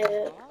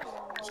 Yeah.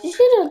 She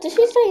should have. Did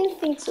she say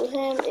anything to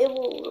him? It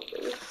will.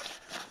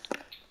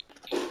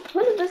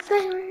 What did it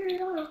say right here,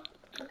 y'all?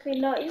 Okay,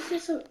 no, it said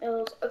something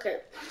else.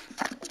 Okay,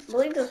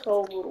 delete this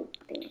whole little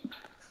thing.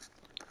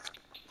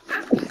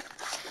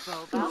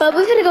 But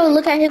we're gonna go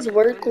look at his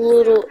work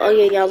little. Oh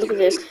yeah, y'all, look at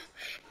this.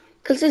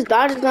 Cause his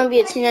daughter's gonna be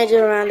a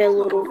teenager around that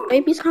little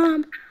baby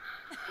time.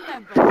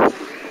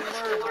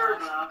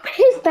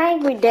 He's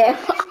angry dad.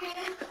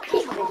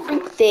 He's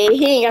dead.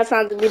 He ain't got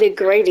time to be the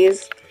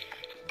greatest.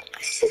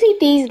 She see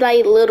these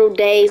like little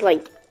days,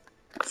 like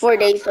 4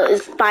 days to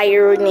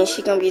inspire, and then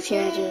she gonna be a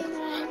teenager.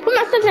 Put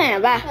my stuff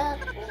down. Bye.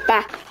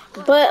 Bye.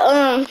 But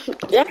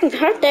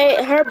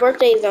her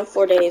birthday is in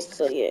 4 days,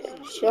 so yeah,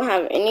 she don't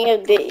have any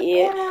of it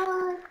yet.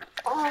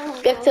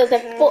 Because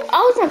at I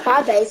was in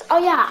 5 days. Oh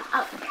yeah,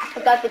 I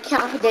forgot to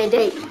count her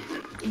date.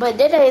 But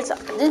this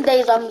day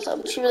is almost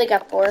up. She really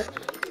got 4.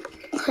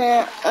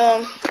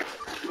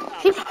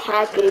 She's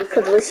happy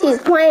because when she's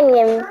playing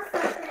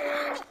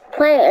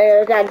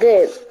not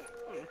good.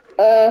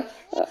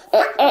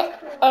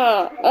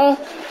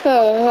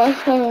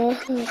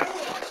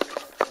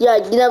 Yeah,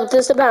 you know what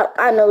this about?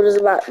 I know what this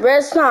about.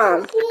 Rest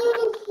time.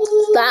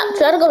 Stop.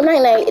 Try to go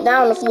night night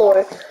down on the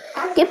floor.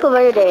 Get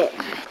perverted.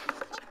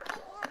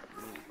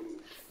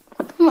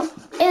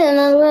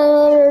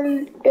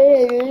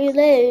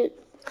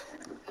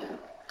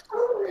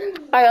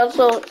 Alright,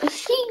 so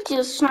she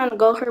just trying to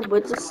go her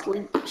butt to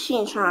sleep. She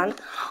ain't trying.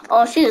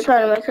 Oh, she just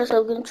trying to make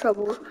herself get in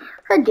trouble.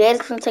 Her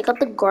dad's gonna take out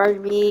the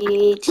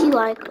garbage. He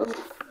like, oh.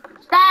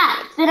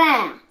 Stop! Sit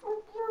down.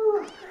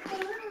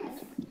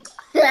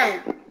 Sit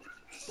down.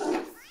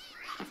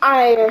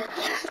 Alright.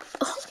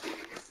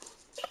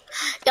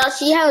 Y'all,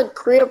 she has a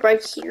crib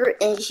right here,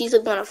 and she's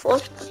gonna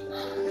force.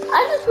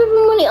 I just spent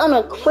my money on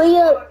a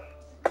crib,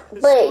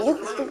 but you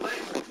can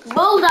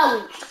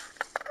bulldoze.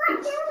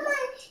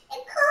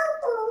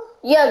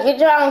 Yeah, get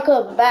your own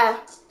cup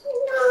back.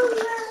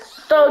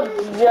 So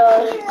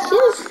yeah,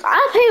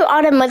 I pay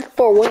all that money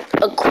for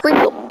a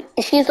crib,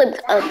 and she's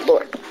like on the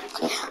floor.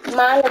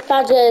 Mine, if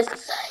I just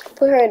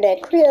put her in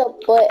that crib,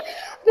 but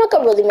I'm not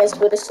gonna really mess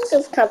with her. She's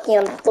just comfy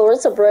on the floor.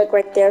 It's a rug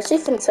right there. She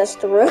can touch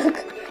the rug.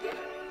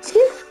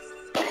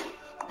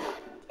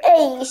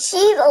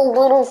 She's a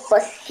little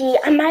fussy.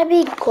 I might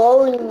be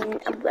going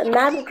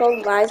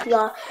live,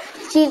 y'all.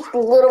 She's a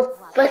little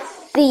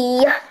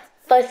fussy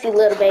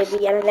little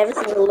baby. And I've never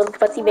seen a little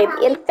fussy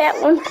baby and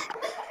fat one.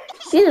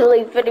 She's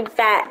really pretty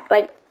fat.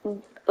 Like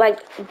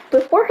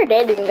before her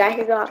dad even got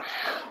here, y'all.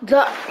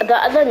 The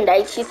other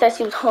night she said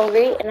she was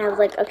hungry, and I was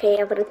like, okay,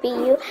 I'm gonna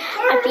feed you.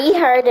 I feed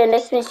her. The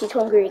next minute she's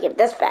hungry again.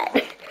 That's fat.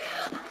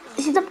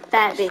 She's a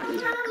fat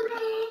baby.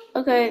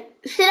 Okay,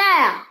 sit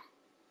down.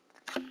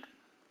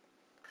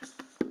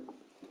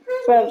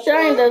 From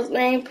sharing those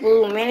name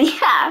food many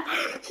times.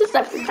 She's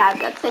like,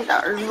 that things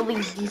are really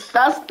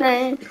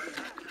disgusting.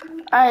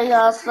 Alright,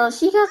 y'all, so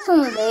she got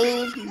some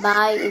days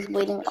by is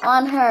waiting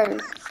on her.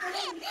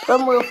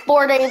 Some little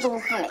 4 days will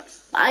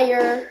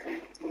expire.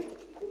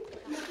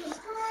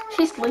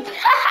 She's sleeping.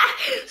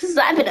 She's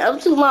I've been up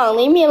too long.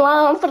 Leave me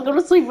alone. I'm gonna go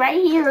to sleep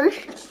right here.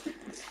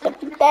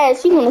 That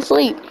she wanna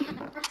sleep.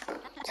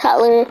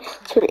 Toddler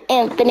to the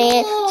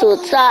infinite, to a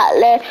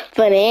toddler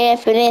for the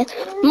infinite.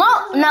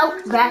 No,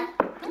 back.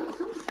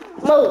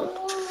 Move.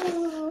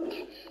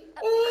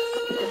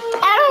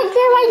 I don't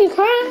care why you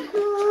crying.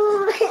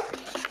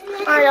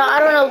 Alright, y'all, I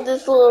don't know if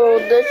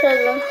this has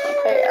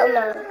okay, I'm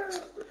not.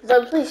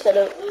 So please shut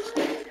up.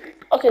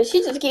 Okay,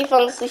 she just keeps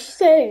falling asleep. She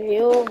said,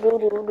 you, do.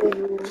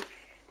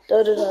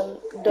 Dun dun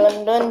dun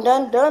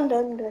dun dun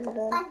dun dun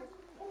dun.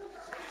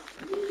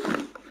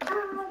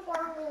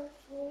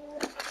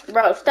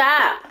 Bro,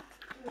 stop.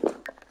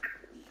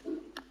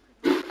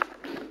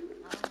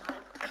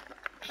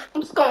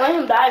 I'm just gonna let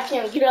him die. I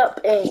can't get up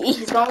and eat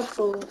his own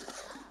food.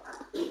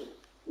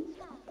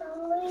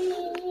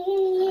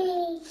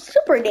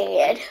 Super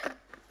dad.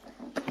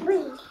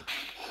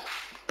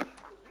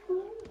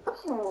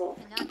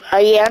 Oh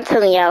yeah, I'm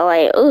telling y'all,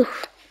 like,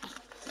 oof.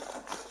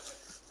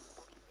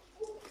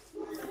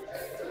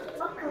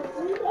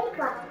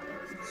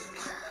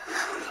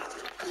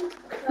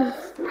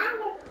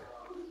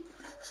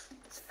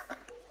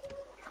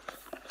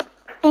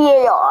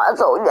 Yeah,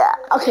 so yeah,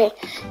 okay,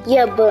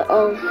 yeah, but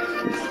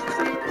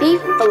be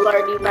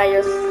alerted by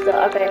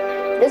yourself. Okay,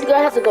 this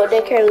girl has to go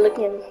daycare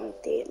looking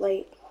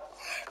like,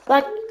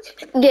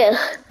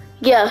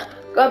 yeah,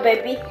 go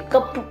baby,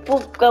 go poop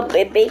poop, go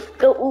baby,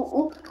 go ooh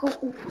ooh, go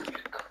ooh.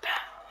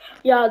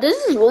 Yeah, this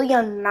is really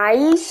a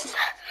nice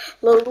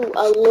little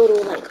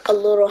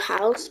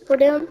house for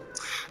them.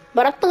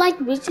 But I feel like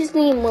we just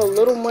need a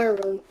little more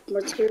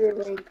material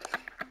room.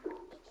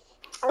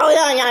 Oh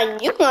yeah,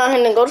 you can go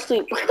ahead and go to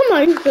sleep. Come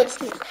on, you can go to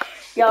sleep.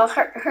 Y'all,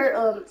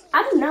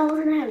 I don't know,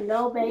 we're gonna have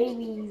no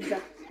babies.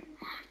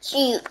 This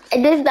is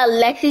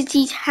the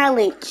Lexi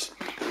challenge.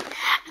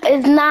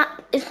 It's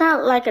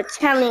not like a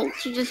challenge.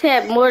 You just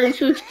have more than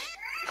two.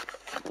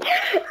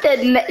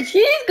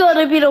 She's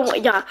gonna be the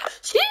one, y'all.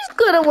 She's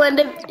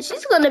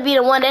gonna be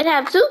the one that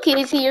have two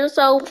kids here.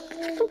 So what's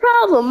the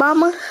problem,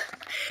 Mama?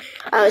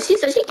 She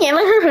said she can't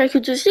let her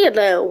kids. She had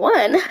the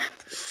one.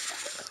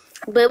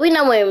 But we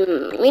know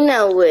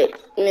what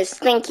Miss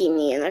Stinky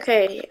mean.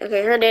 Okay.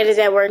 Her dad is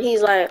at work.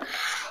 He's like,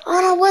 I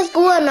don't know what's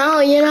going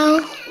on, you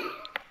know,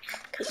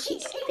 cause she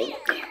stink.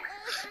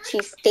 She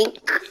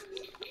stink.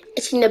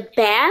 It's in the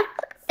bath,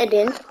 and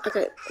then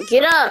okay,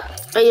 get up.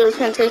 Or you're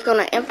gonna take on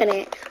the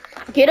infinite.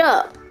 Get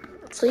up.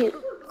 So you.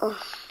 Oh.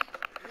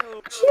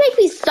 She makes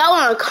me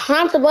so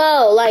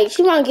uncomfortable. Like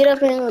she wanna get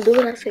up and do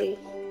what I say.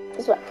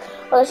 That's why.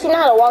 Well, she know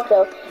how to walk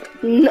though.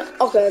 No.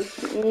 Okay.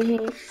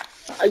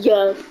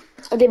 Yeah.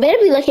 They better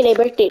be lucky their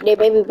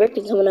baby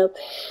birthday coming up.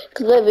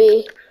 Cause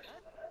baby,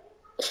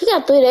 she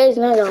got 3 days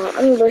now, y'all.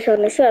 I mean, brush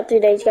on this. She got 3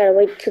 days. You gotta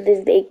wait till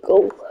this day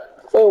go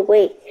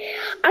away.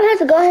 I'm gonna have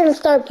to go ahead and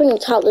start putting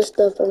toddler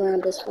stuff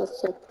around this house.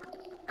 So.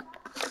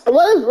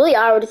 Well, it's really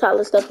already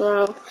toddler stuff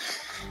around.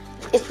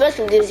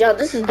 Especially this, y'all.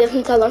 This is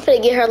different toddler. I'm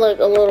finna get her like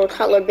a little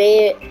toddler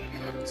bed.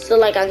 So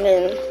like I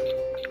can,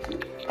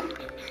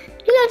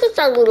 just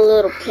start with a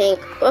little pink.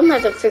 I'm gonna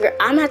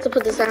have to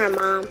put this in her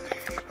mom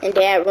and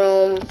dad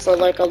room for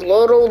like a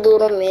little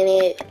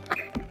minute.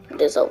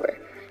 This over.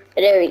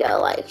 But there we go.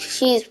 Like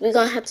we're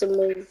gonna have to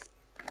move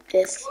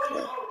this.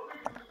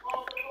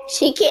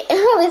 She can't.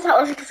 It's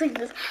how she can see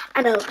this.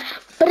 I know,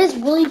 but it's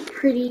really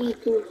pretty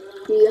to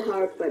see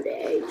her for the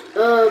age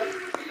of,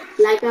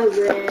 like I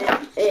read.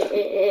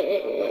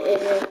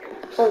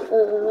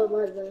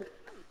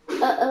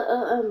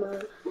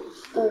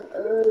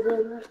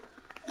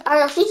 I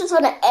know she's just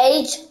for the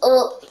age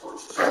up.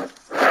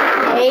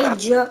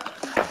 Age up.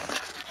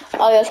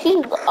 Oh yeah, she's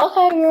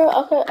okay, girl.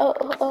 Okay,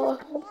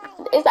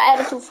 it's the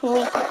attitude for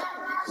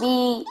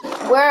me.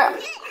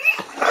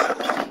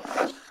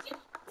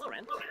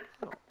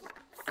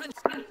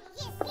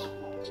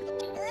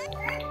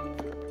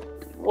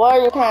 What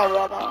are you crying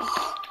about now?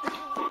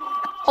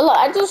 Hello,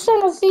 I just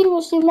trying to see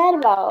what she's mad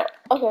about.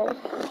 Okay.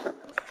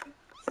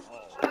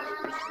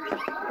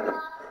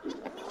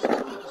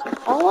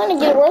 I don't want to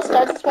get roasted.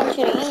 I just want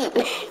you to eat.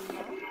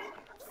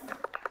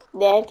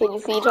 Dad, can you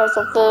feed her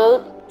some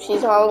food?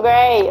 She's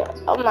hungry.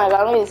 Oh my God,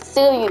 I'm gonna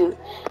sue you.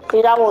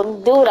 Because I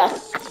won't do what I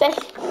say.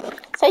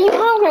 Say you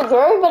hungry,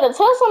 girl. You better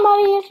tell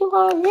somebody if you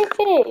hungry.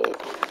 Kid.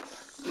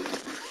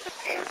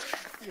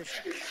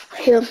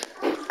 Here.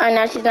 Oh,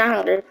 no, she's not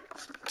hungry.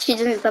 She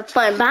just needs some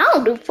fun. But I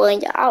don't do fun,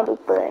 y'all. I don't do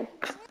fun.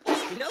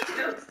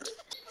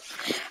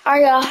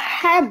 Alright, y'all.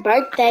 Happy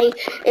birthday.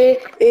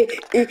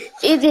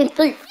 It's in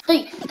three.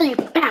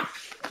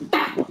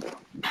 Bow.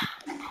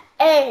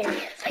 Hey.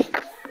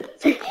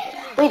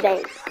 3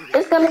 days.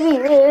 It's gonna be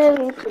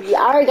really pretty. I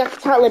already got the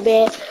toddler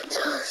bed.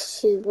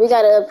 We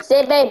got an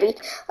upset baby.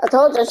 I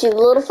told you she's a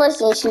little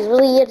fussy and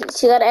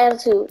she got an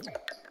attitude.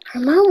 Her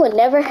mom would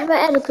never have an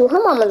attitude.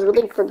 Her mom is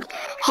really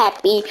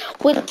happy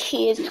with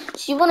kids.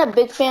 She want a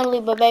big family,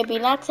 but baby,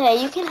 not today.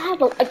 You can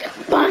have a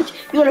bunch.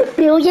 You want a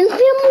billion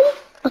family?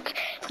 Okay.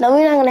 No,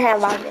 we're not gonna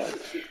have my bed.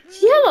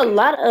 She have a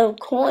lot of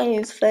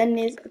coins,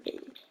 funness. Okay.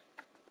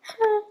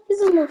 This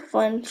is more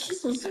fun.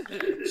 She's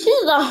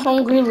a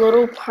hungry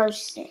little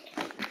person.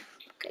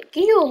 Okay,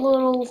 give you a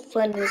little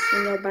funness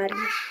in your body.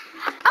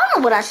 I don't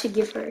know what I should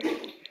give her.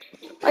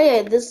 Oh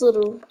yeah, this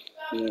little.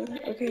 Yeah,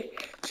 okay.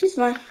 She's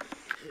fine.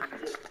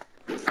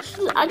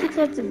 I just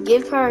have to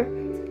give her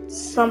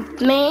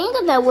something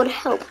that would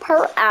help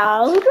her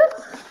out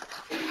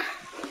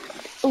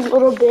a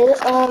little bit.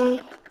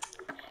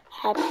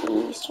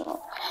 Happy.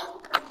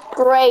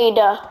 Great.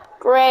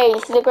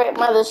 She's a great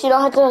mother. She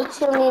don't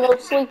need no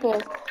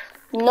sleeping.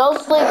 No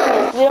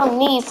sleeping. We don't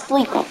need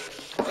sleeping.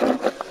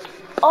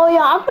 Oh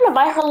yeah, I'm gonna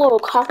buy her a little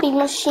coffee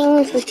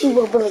machine so she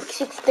will really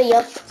stay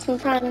up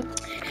sometime.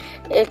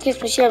 In case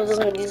she has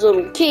these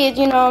little kids,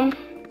 you know.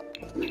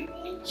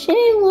 She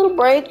needs a little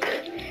break.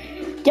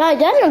 Yeah,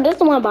 know this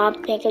the one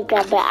Bob Pancake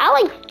got, but I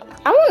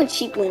want a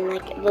cheap one,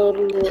 like a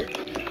little.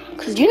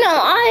 Cause you know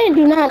I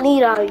do not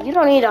need all. You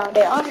don't need all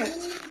that on it.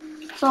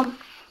 So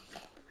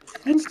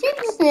you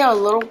just need a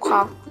little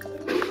coffee.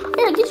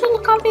 Yeah, get you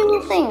a coffee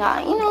little thing.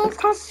 You know, it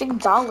costs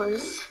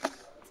 $6.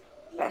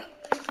 Okay.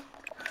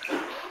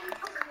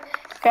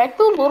 Get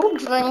the little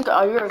drink.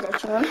 Oh, you're a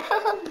good one.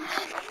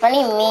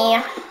 Funny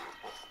me.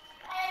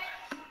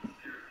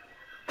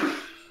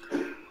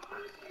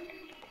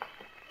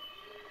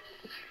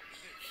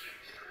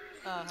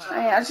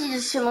 Yeah, she's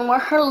just chilling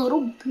with her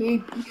little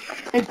baby.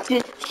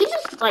 She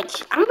just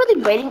I'm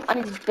really waiting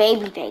on his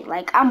baby day.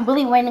 Like I'm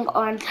really waiting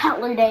on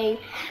toddler day.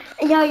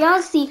 And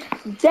y'all see,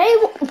 they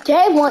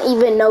won't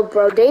even know,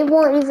 bro. They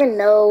won't even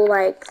know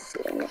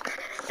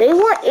they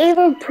won't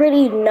even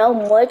pretty know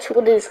much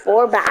what it's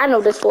for. But I know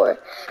this for.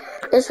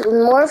 It's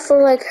more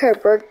for like her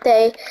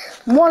birthday,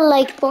 more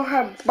like for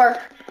her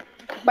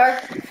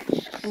birthday.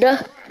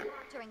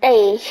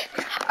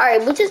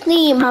 Alright, we just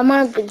need my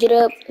mom to get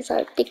up and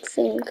start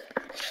fixing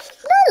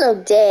no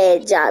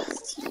dad job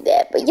to do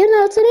that, but you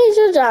know, today's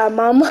your job,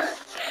 mama.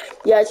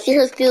 Yeah, see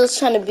her skills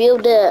trying to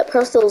build up.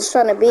 Her skills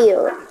trying to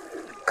build.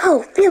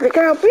 Go, build it,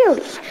 girl, build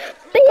it.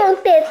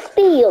 Build that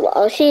steel.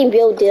 Oh, she ain't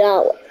built it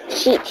all.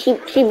 She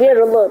built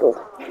a little.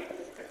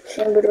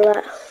 She ain't built a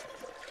lot.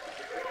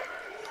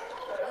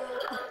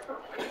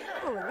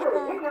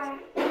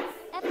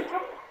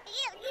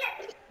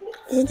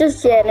 She's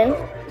just chatting.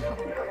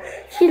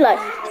 She like,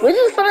 we're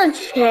just gonna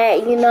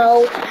chat, you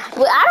know.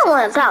 But I don't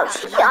want to talk.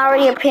 She's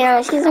already a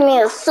parent. She's gonna be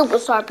a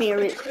superstar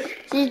parent.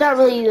 She's not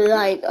really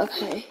like,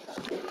 okay.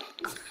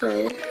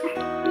 But,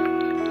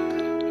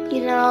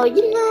 you know what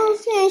I'm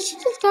saying? She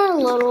just got a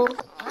little.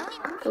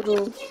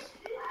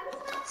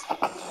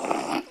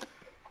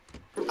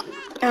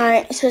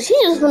 Alright, so she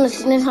just wanna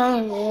sit in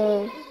her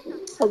room.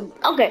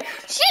 Okay,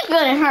 she's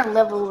good in her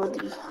level with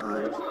these.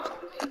 Alright.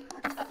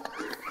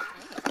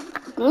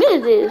 What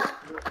is this?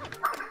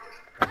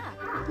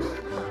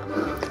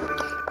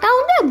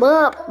 Oh, that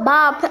Bob.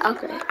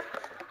 Okay.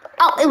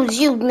 Oh, it was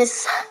you,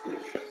 Miss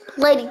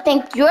Lady.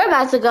 Think you're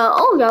about to go.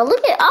 Oh, y'all,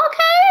 look at.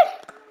 Okay.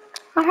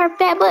 I heard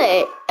that, but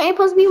I ain't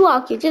supposed to be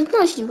walking. Just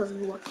know she's supposed to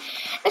be walking.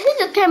 And she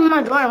just came in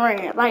my door and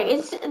ran. Like,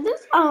 it's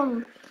this,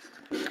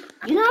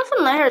 you know, I'm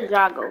gonna let her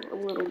joggle a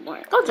little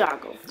more. Go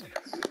joggle.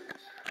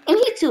 And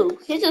he too.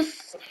 He's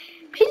just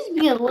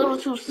being a little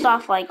too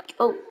soft. Like,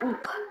 oh,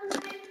 oop.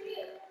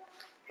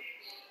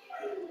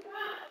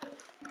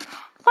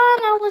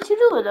 Find out what you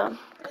do with them.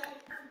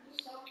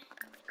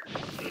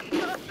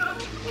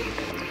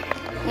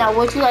 Now,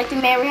 would you like to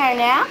marry her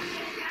now?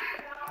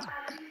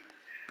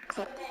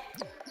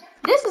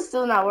 This is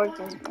still not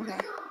working. Okay.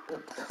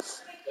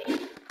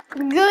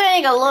 You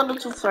ain't a little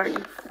too flirty.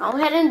 Go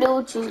ahead and do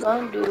what you're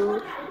gonna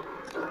do.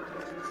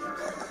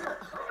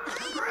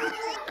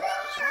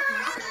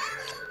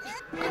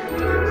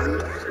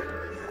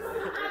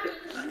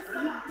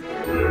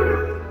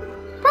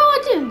 Bro,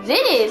 what you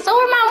did? So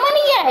where my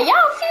money at?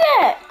 Y'all see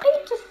that? Hey,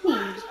 just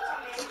please.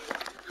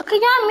 Okay,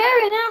 y'all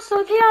married now, so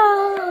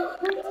y'all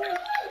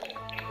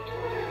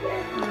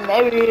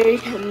married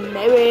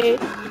family.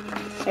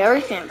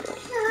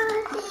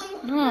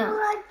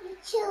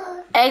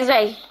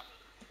 Exactly.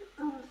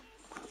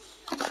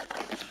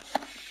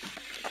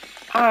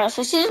 Alright,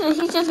 so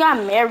he just got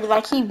married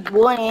like he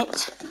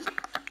wouldn't.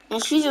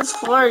 And she just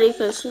flirty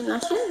because she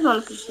just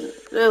wanted to see.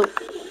 So,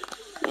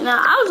 you know,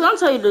 I was gonna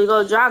tell you to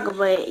go joggle,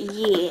 but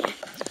yeah,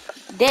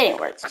 that didn't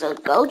work. So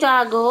go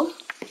joggle.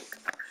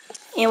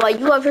 And while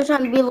you up here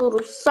trying to be a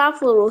little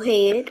soft little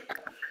head,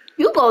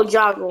 you go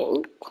joggle.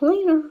 Ooh,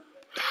 cleaner.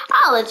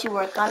 I'll let you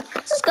work on it.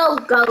 Just go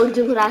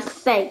do what I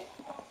say.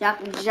 Y'all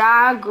can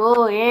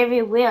joggle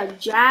everywhere.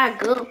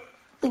 Joggle. Look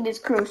at this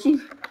girl. She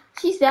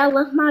said I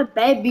love my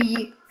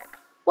baby.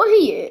 Where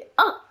he at?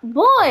 Oh,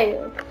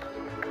 boy.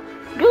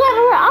 You got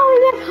her all the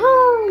way back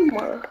home.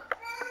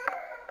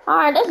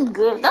 Alright, that's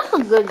good. That's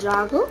a good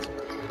joggle.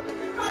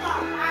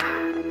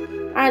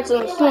 Alright, so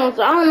I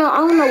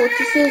don't know what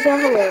this is.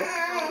 Hello.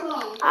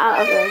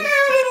 Okay.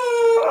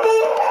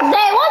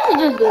 Dang, what you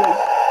just do?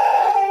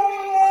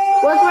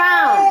 What's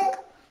wrong?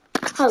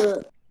 Hold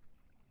up.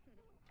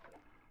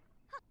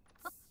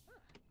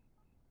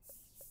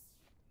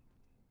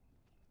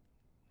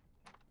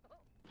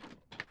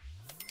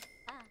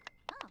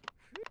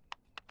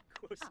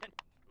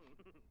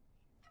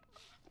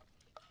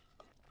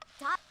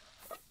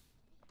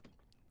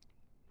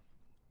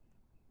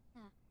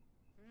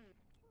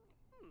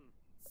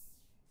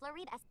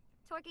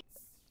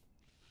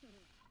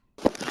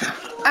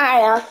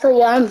 Alright, y'all. So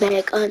yeah, I'm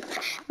back.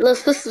 Little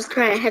sister's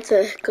crying. I had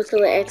to go to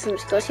the X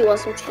because she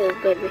wants some chips,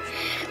 baby.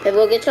 Baby,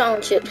 go get your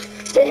own chips.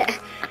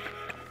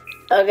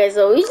 Okay,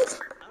 so she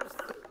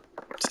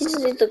just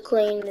need to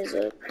clean this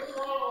up.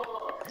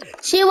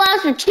 She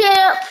wants some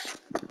chips.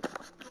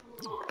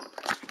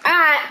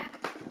 Alright.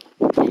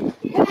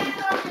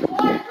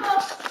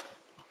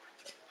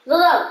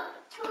 Look.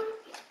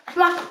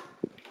 Come on.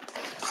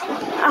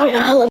 Oh,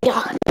 yeah, I love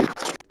y'all.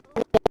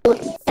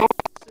 What's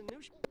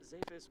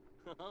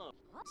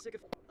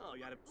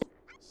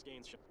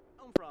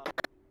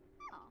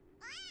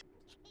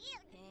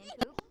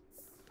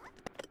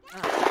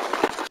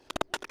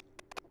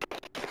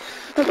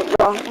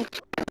wrong?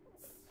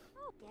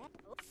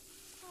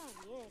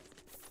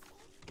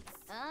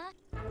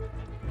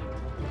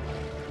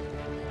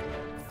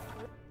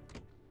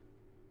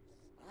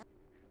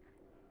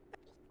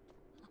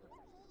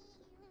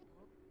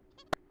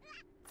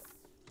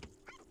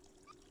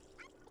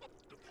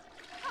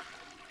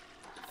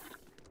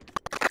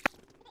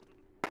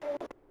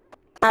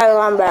 Alright,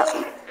 I'm back.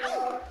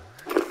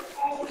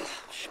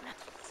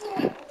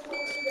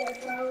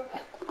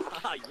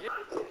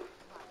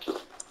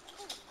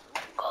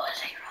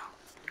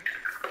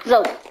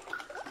 So.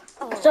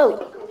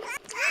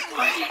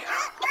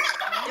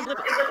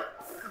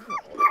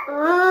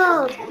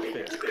 Oh.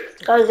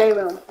 Go to their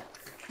room.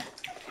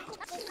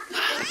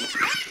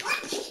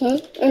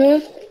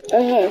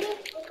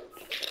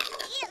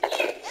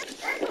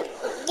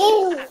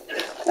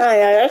 Oh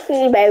yeah, that's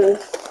me, baby.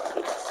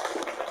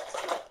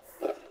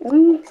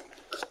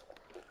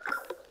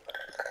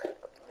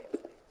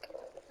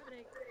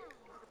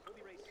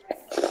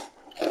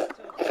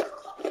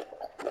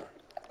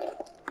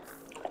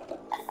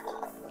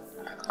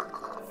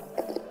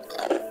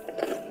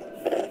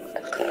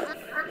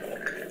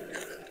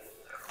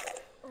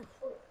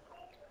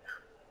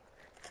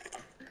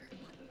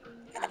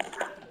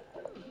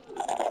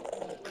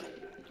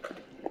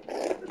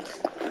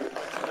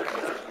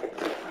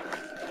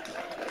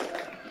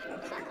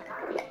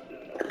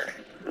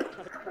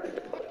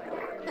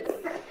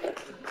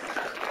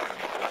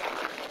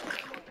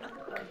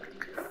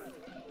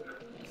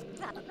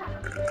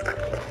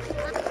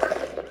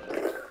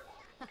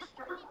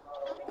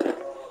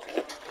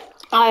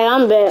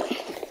 I'm back.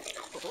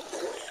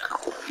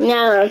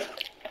 Now,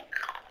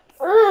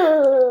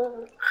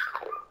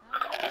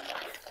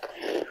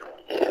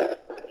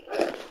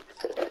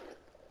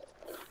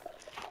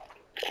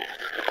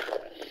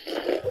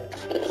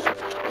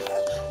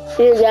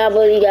 here's y'all,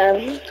 buddy,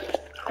 guys.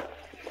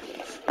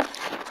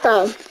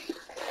 So,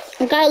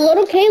 got a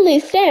little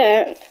Kaylee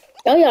sad.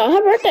 Oh, yeah,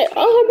 her birthday.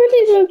 Oh, her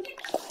birthday's in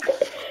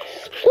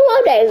 2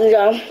 more days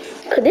ago.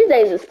 Because this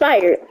day's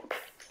expired.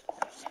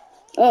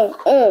 Mm,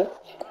 mm,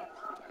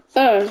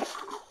 mm,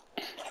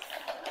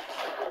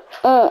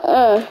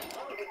 mm.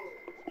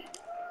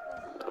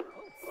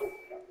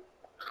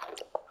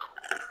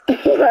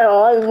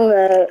 Oh,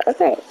 man.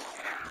 Okay.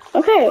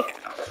 Okay.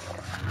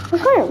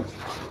 Okay.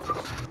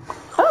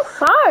 I'm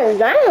sorry.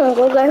 Damn.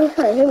 Go back and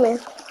try to hit me.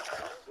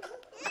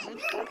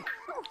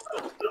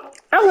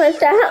 I'm gonna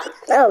say,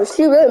 oh,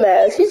 she really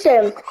mad. She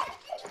said,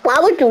 why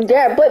would you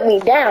dare put me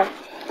down?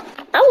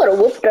 I would have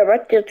whooped her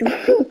right there.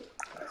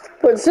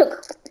 But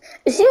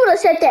if she would have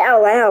said that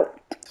out loud,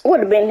 would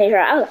have been here.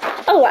 I would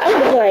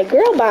have been like,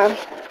 girl, bye.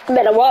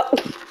 Better walk.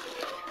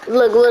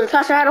 Look, little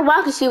Tasha had to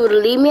walk and she would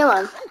have leave me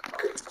alone.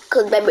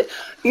 Cause baby,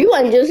 you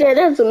ain't just said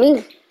that to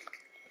me.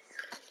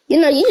 You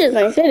know, you just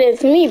ain't say that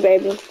to me,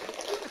 baby.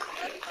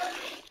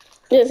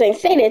 You just ain't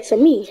say that to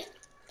me.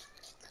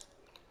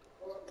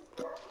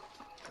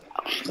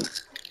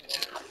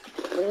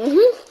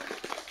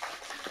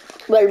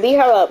 Better beat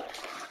her up.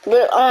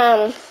 But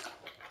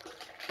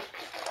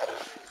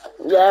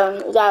yeah,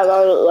 got a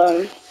lot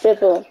of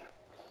people.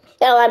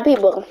 Got a lot of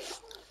people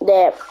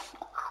that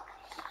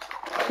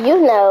you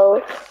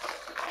know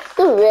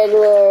the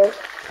regular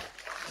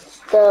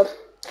stuff.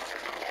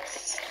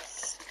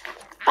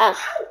 Ah,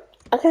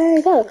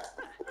 okay, go.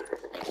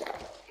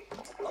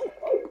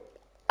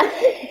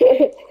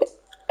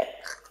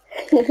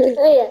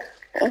 Oh,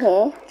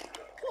 Uh-huh.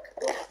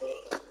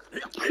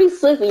 He's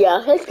sleepy,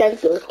 y'all. He's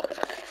stinky.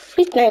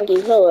 He's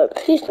stinky. Hold up.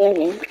 He's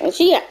stinky. And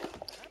she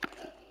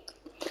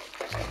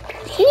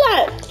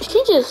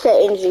just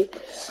said energy.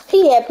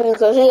 He happy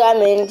because he got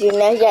energy.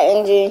 Now he got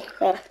energy.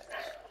 All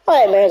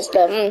that man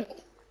stuff.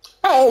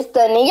 I ain't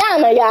stunning.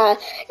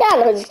 Y'all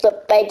know this stuff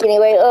fake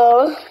anyway.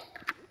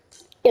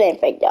 It ain't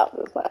fake, y'all.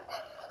 It's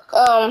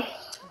fine.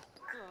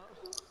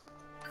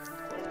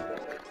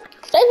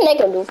 Let's make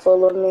him do for a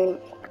little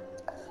minute.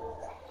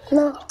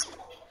 No.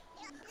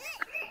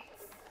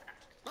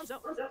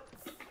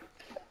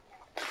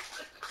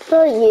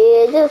 So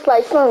yeah, just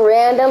like some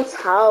random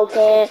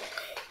talking,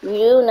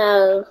 you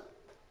know.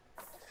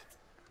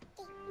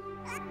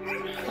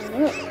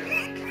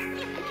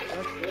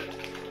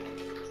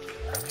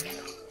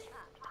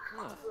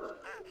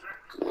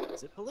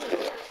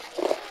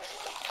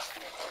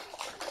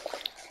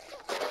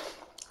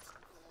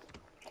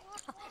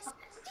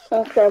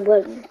 Okay,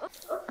 but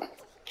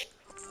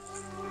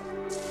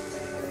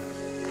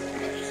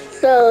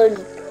so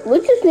we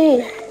just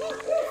need.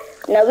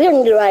 Now we don't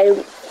need to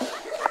write.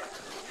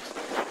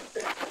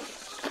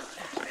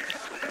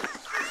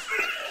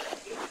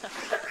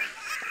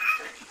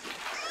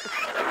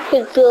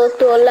 Kids go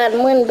through a lot of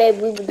money,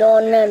 baby. We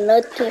doing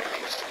nothing.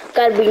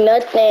 Gotta be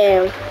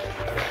nothing.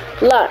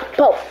 Lot.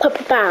 Pop, pop,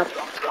 pop, pop.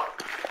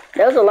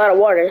 That was a lot of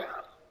water.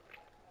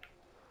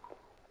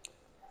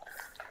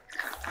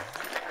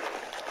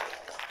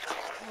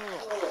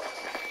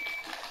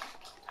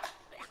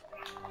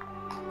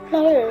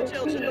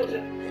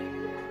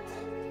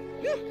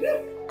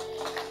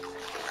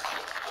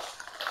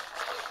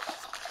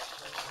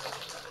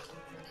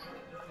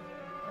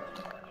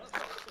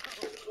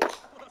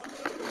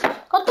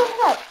 What the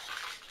heck?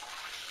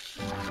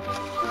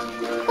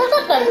 What's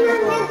that thing?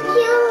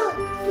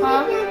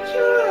 Huh?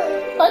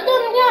 What's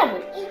that again?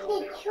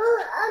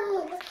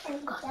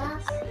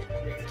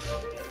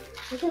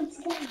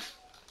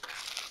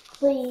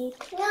 Please.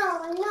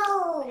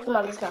 no. Come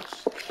on, let's go.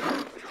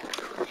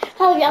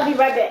 Oh, yeah, I'll be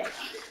right back.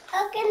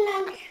 Okay,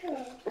 not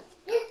true.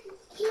 This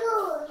is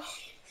yours.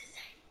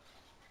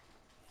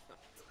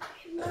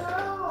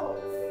 No.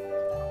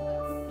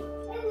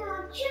 It's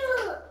not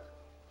true.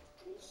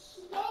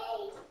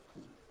 Yay.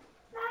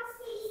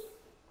 Happy.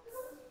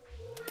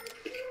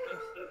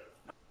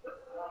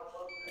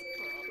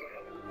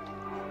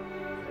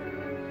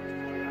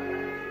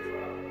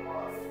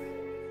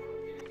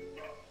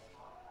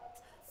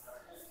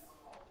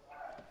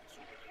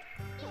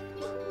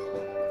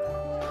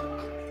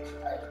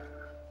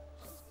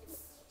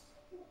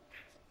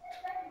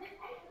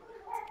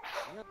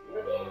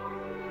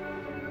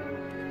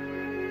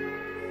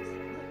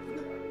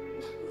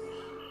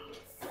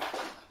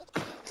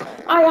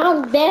 Alright,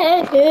 I'm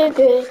back.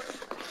 Good.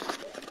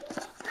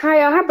 Hi,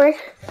 y'all. Hi,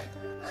 Bruce.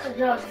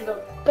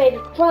 Baby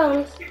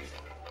crumbs.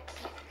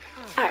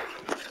 Alright.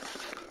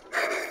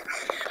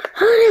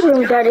 Oh, that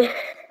room dirty.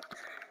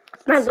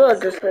 My door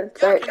just went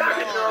dirty.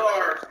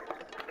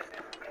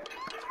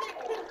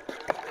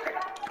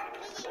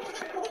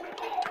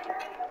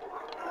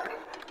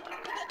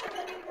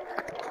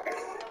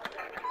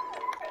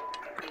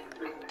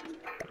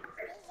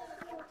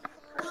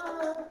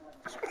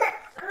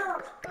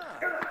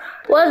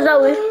 What's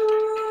Zoe?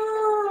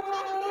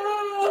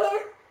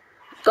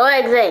 Go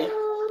ahead, Zay.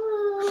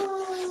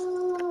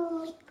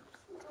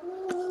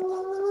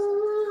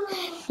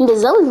 The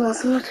Zoe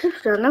wants some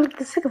chips though, and I'm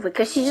getting sick of it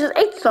because she just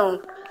ate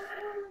some.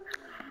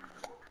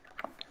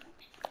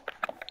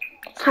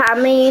 I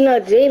mean,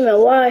 dreaming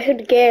while I hit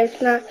the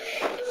gas now.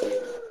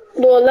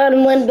 Do a lot of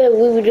money, but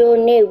we were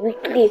doing that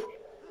weekly.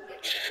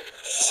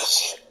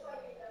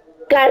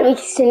 Gotta be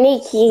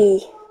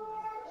sneaky.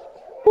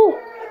 Woo.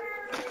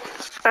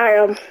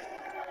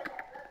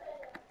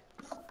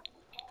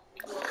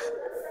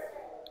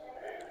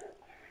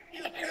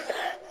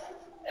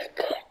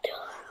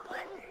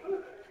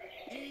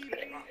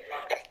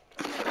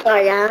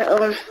 Alright,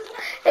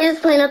 I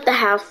just cleaned up the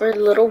house for the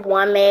little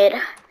woman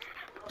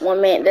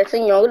that's a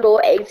young little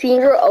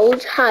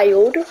 18-year-old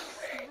child.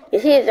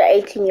 Yes, he is an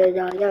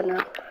 18-year-old, y'all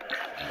know.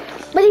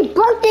 But his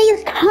birthday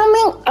is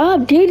coming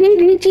up.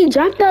 Did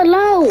drop that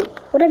low?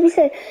 Whatever you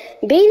say.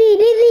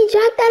 Did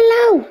drop that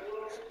low?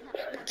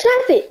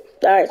 Drop it.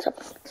 Alright, so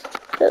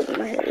that's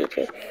my head,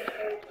 DJ.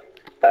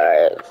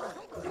 Alright.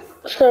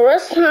 So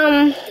rest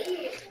time.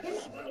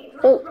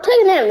 Oh,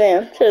 take a nap,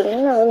 man.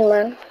 No,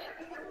 man.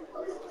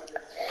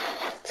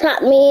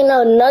 Top me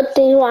no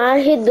nothing while I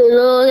hit the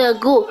little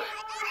go.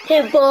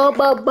 Hit ba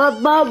ba ba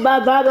ba ba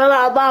ba ba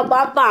ba ba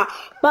ba ba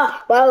ba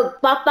ba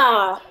ba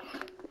ba.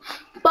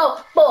 Ba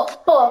ba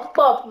ba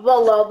ba ba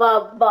ba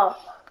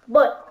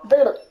ba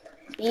ba.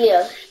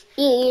 Yeah,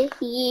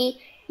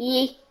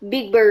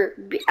 Big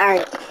Bird.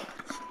 Alright.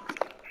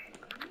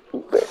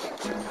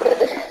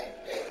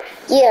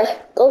 Yeah,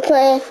 go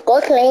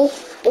clean.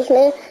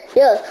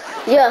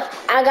 Yeah,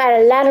 I got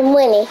a lot of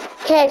money.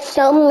 Cash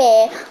so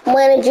man,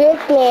 money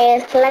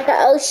dripping like an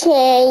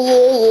ocean.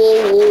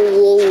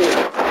 Yeah.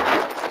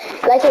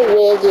 Like a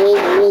yeah.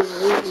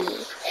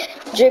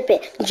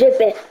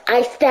 Dripping,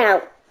 iced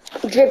out.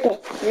 Dripping,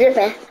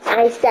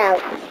 iced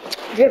out.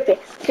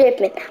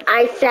 Dripping,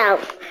 iced out.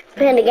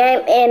 Playing the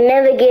game and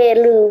never get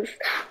loose.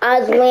 I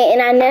was win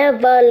and I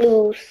never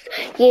lose.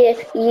 Yeah.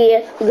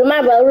 Do my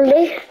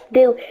rolling,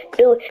 do.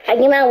 I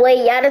get my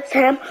way out of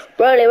time.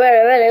 Roll it,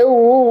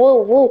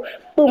 woo.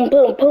 Boom.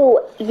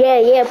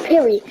 Yeah,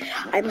 period.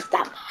 I'm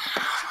stop.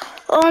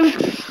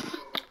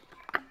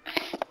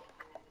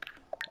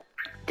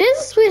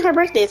 This is her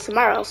birthday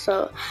tomorrow,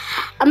 so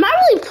I'm not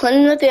really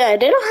planning nothing.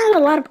 They don't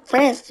have a lot of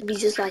friends to be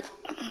just like.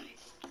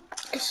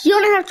 She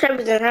only have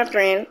Travis and her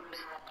friend.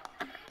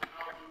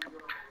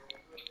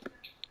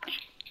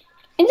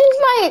 It's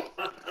just like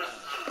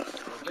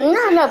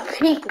not enough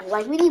people.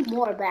 Like we need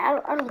more, but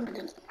I don't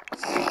know.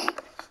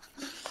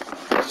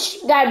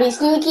 Gotta be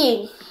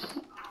sneaky.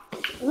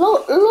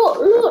 Look.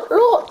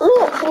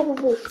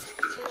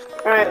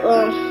 Alright,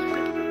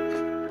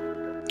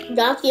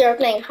 Donkey are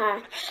playing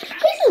high.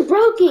 He just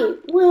broke it.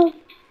 Well,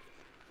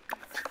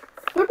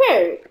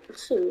 repair it.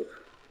 Shoot.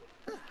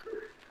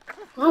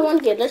 I want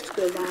to get this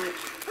good back.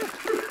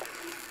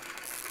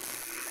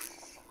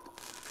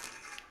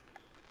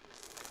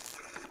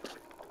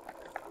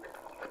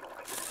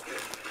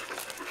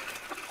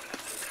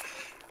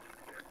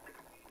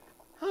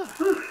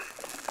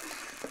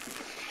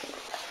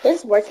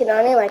 It's working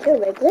on it like a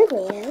regular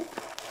man.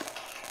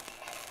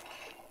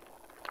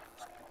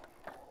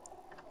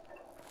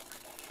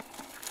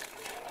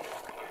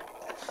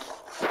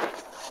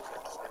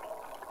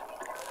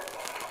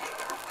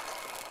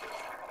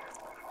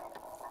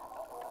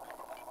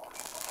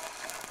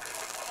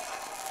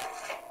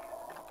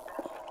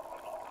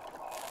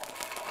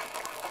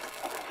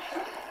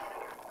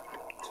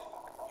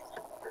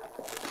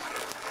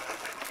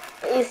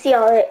 You see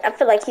all it, I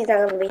feel like he's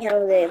not gonna be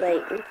handling it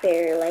like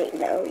fair, like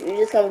no, you're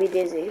just gonna be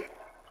dizzy.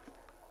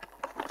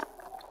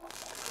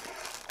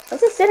 I'm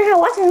just sitting here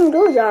watching him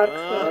do y'all.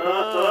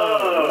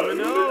 No.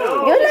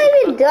 You're not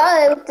even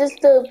done with this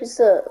stupid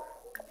stuff.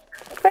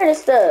 Repair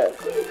this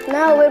stuff.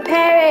 No,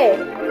 repair it.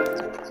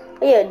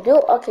 Yeah,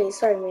 do okay,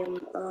 sorry ma'am.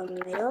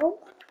 Male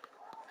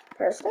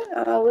person?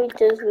 We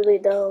just really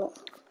don't.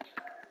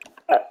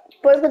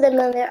 Put them in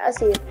there, I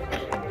see it.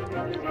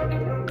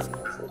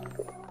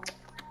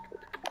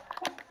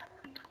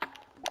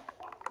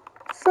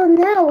 So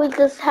now we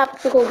just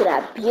have to go get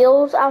our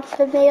bills out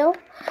the mail.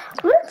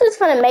 We're just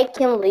gonna make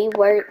him leave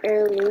work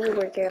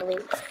early.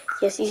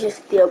 Yes, he's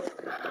just still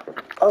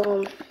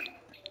and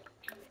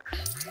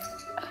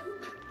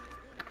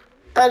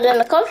then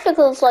the coach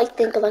goes like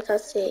thinking like I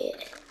said.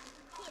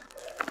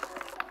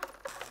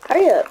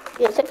 Hurry up.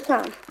 Yeah, take your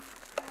time.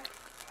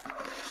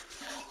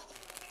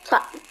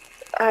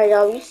 Alright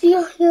y'all, you see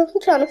him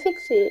trying to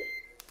fix it.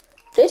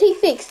 Did he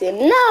fix it?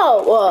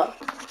 No!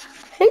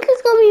 He's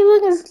just gonna be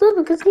looking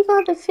stupid because he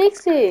got to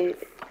fix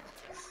it.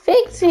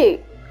 Fix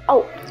it.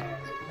 Oh.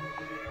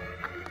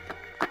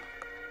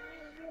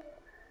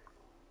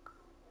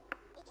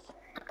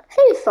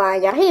 He's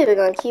fine, y'all. He's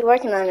gonna keep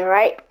working on it,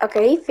 right?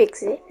 Okay, he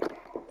fixed it.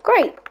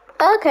 Great.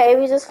 Okay,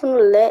 we just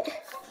gonna let.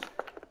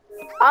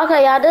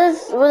 Okay, y'all.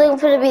 This is really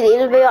gonna be the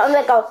end of the video. I'm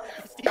gonna go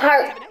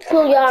part 2,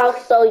 y'all.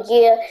 So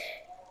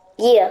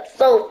yeah.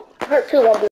 So part 2 gonna be.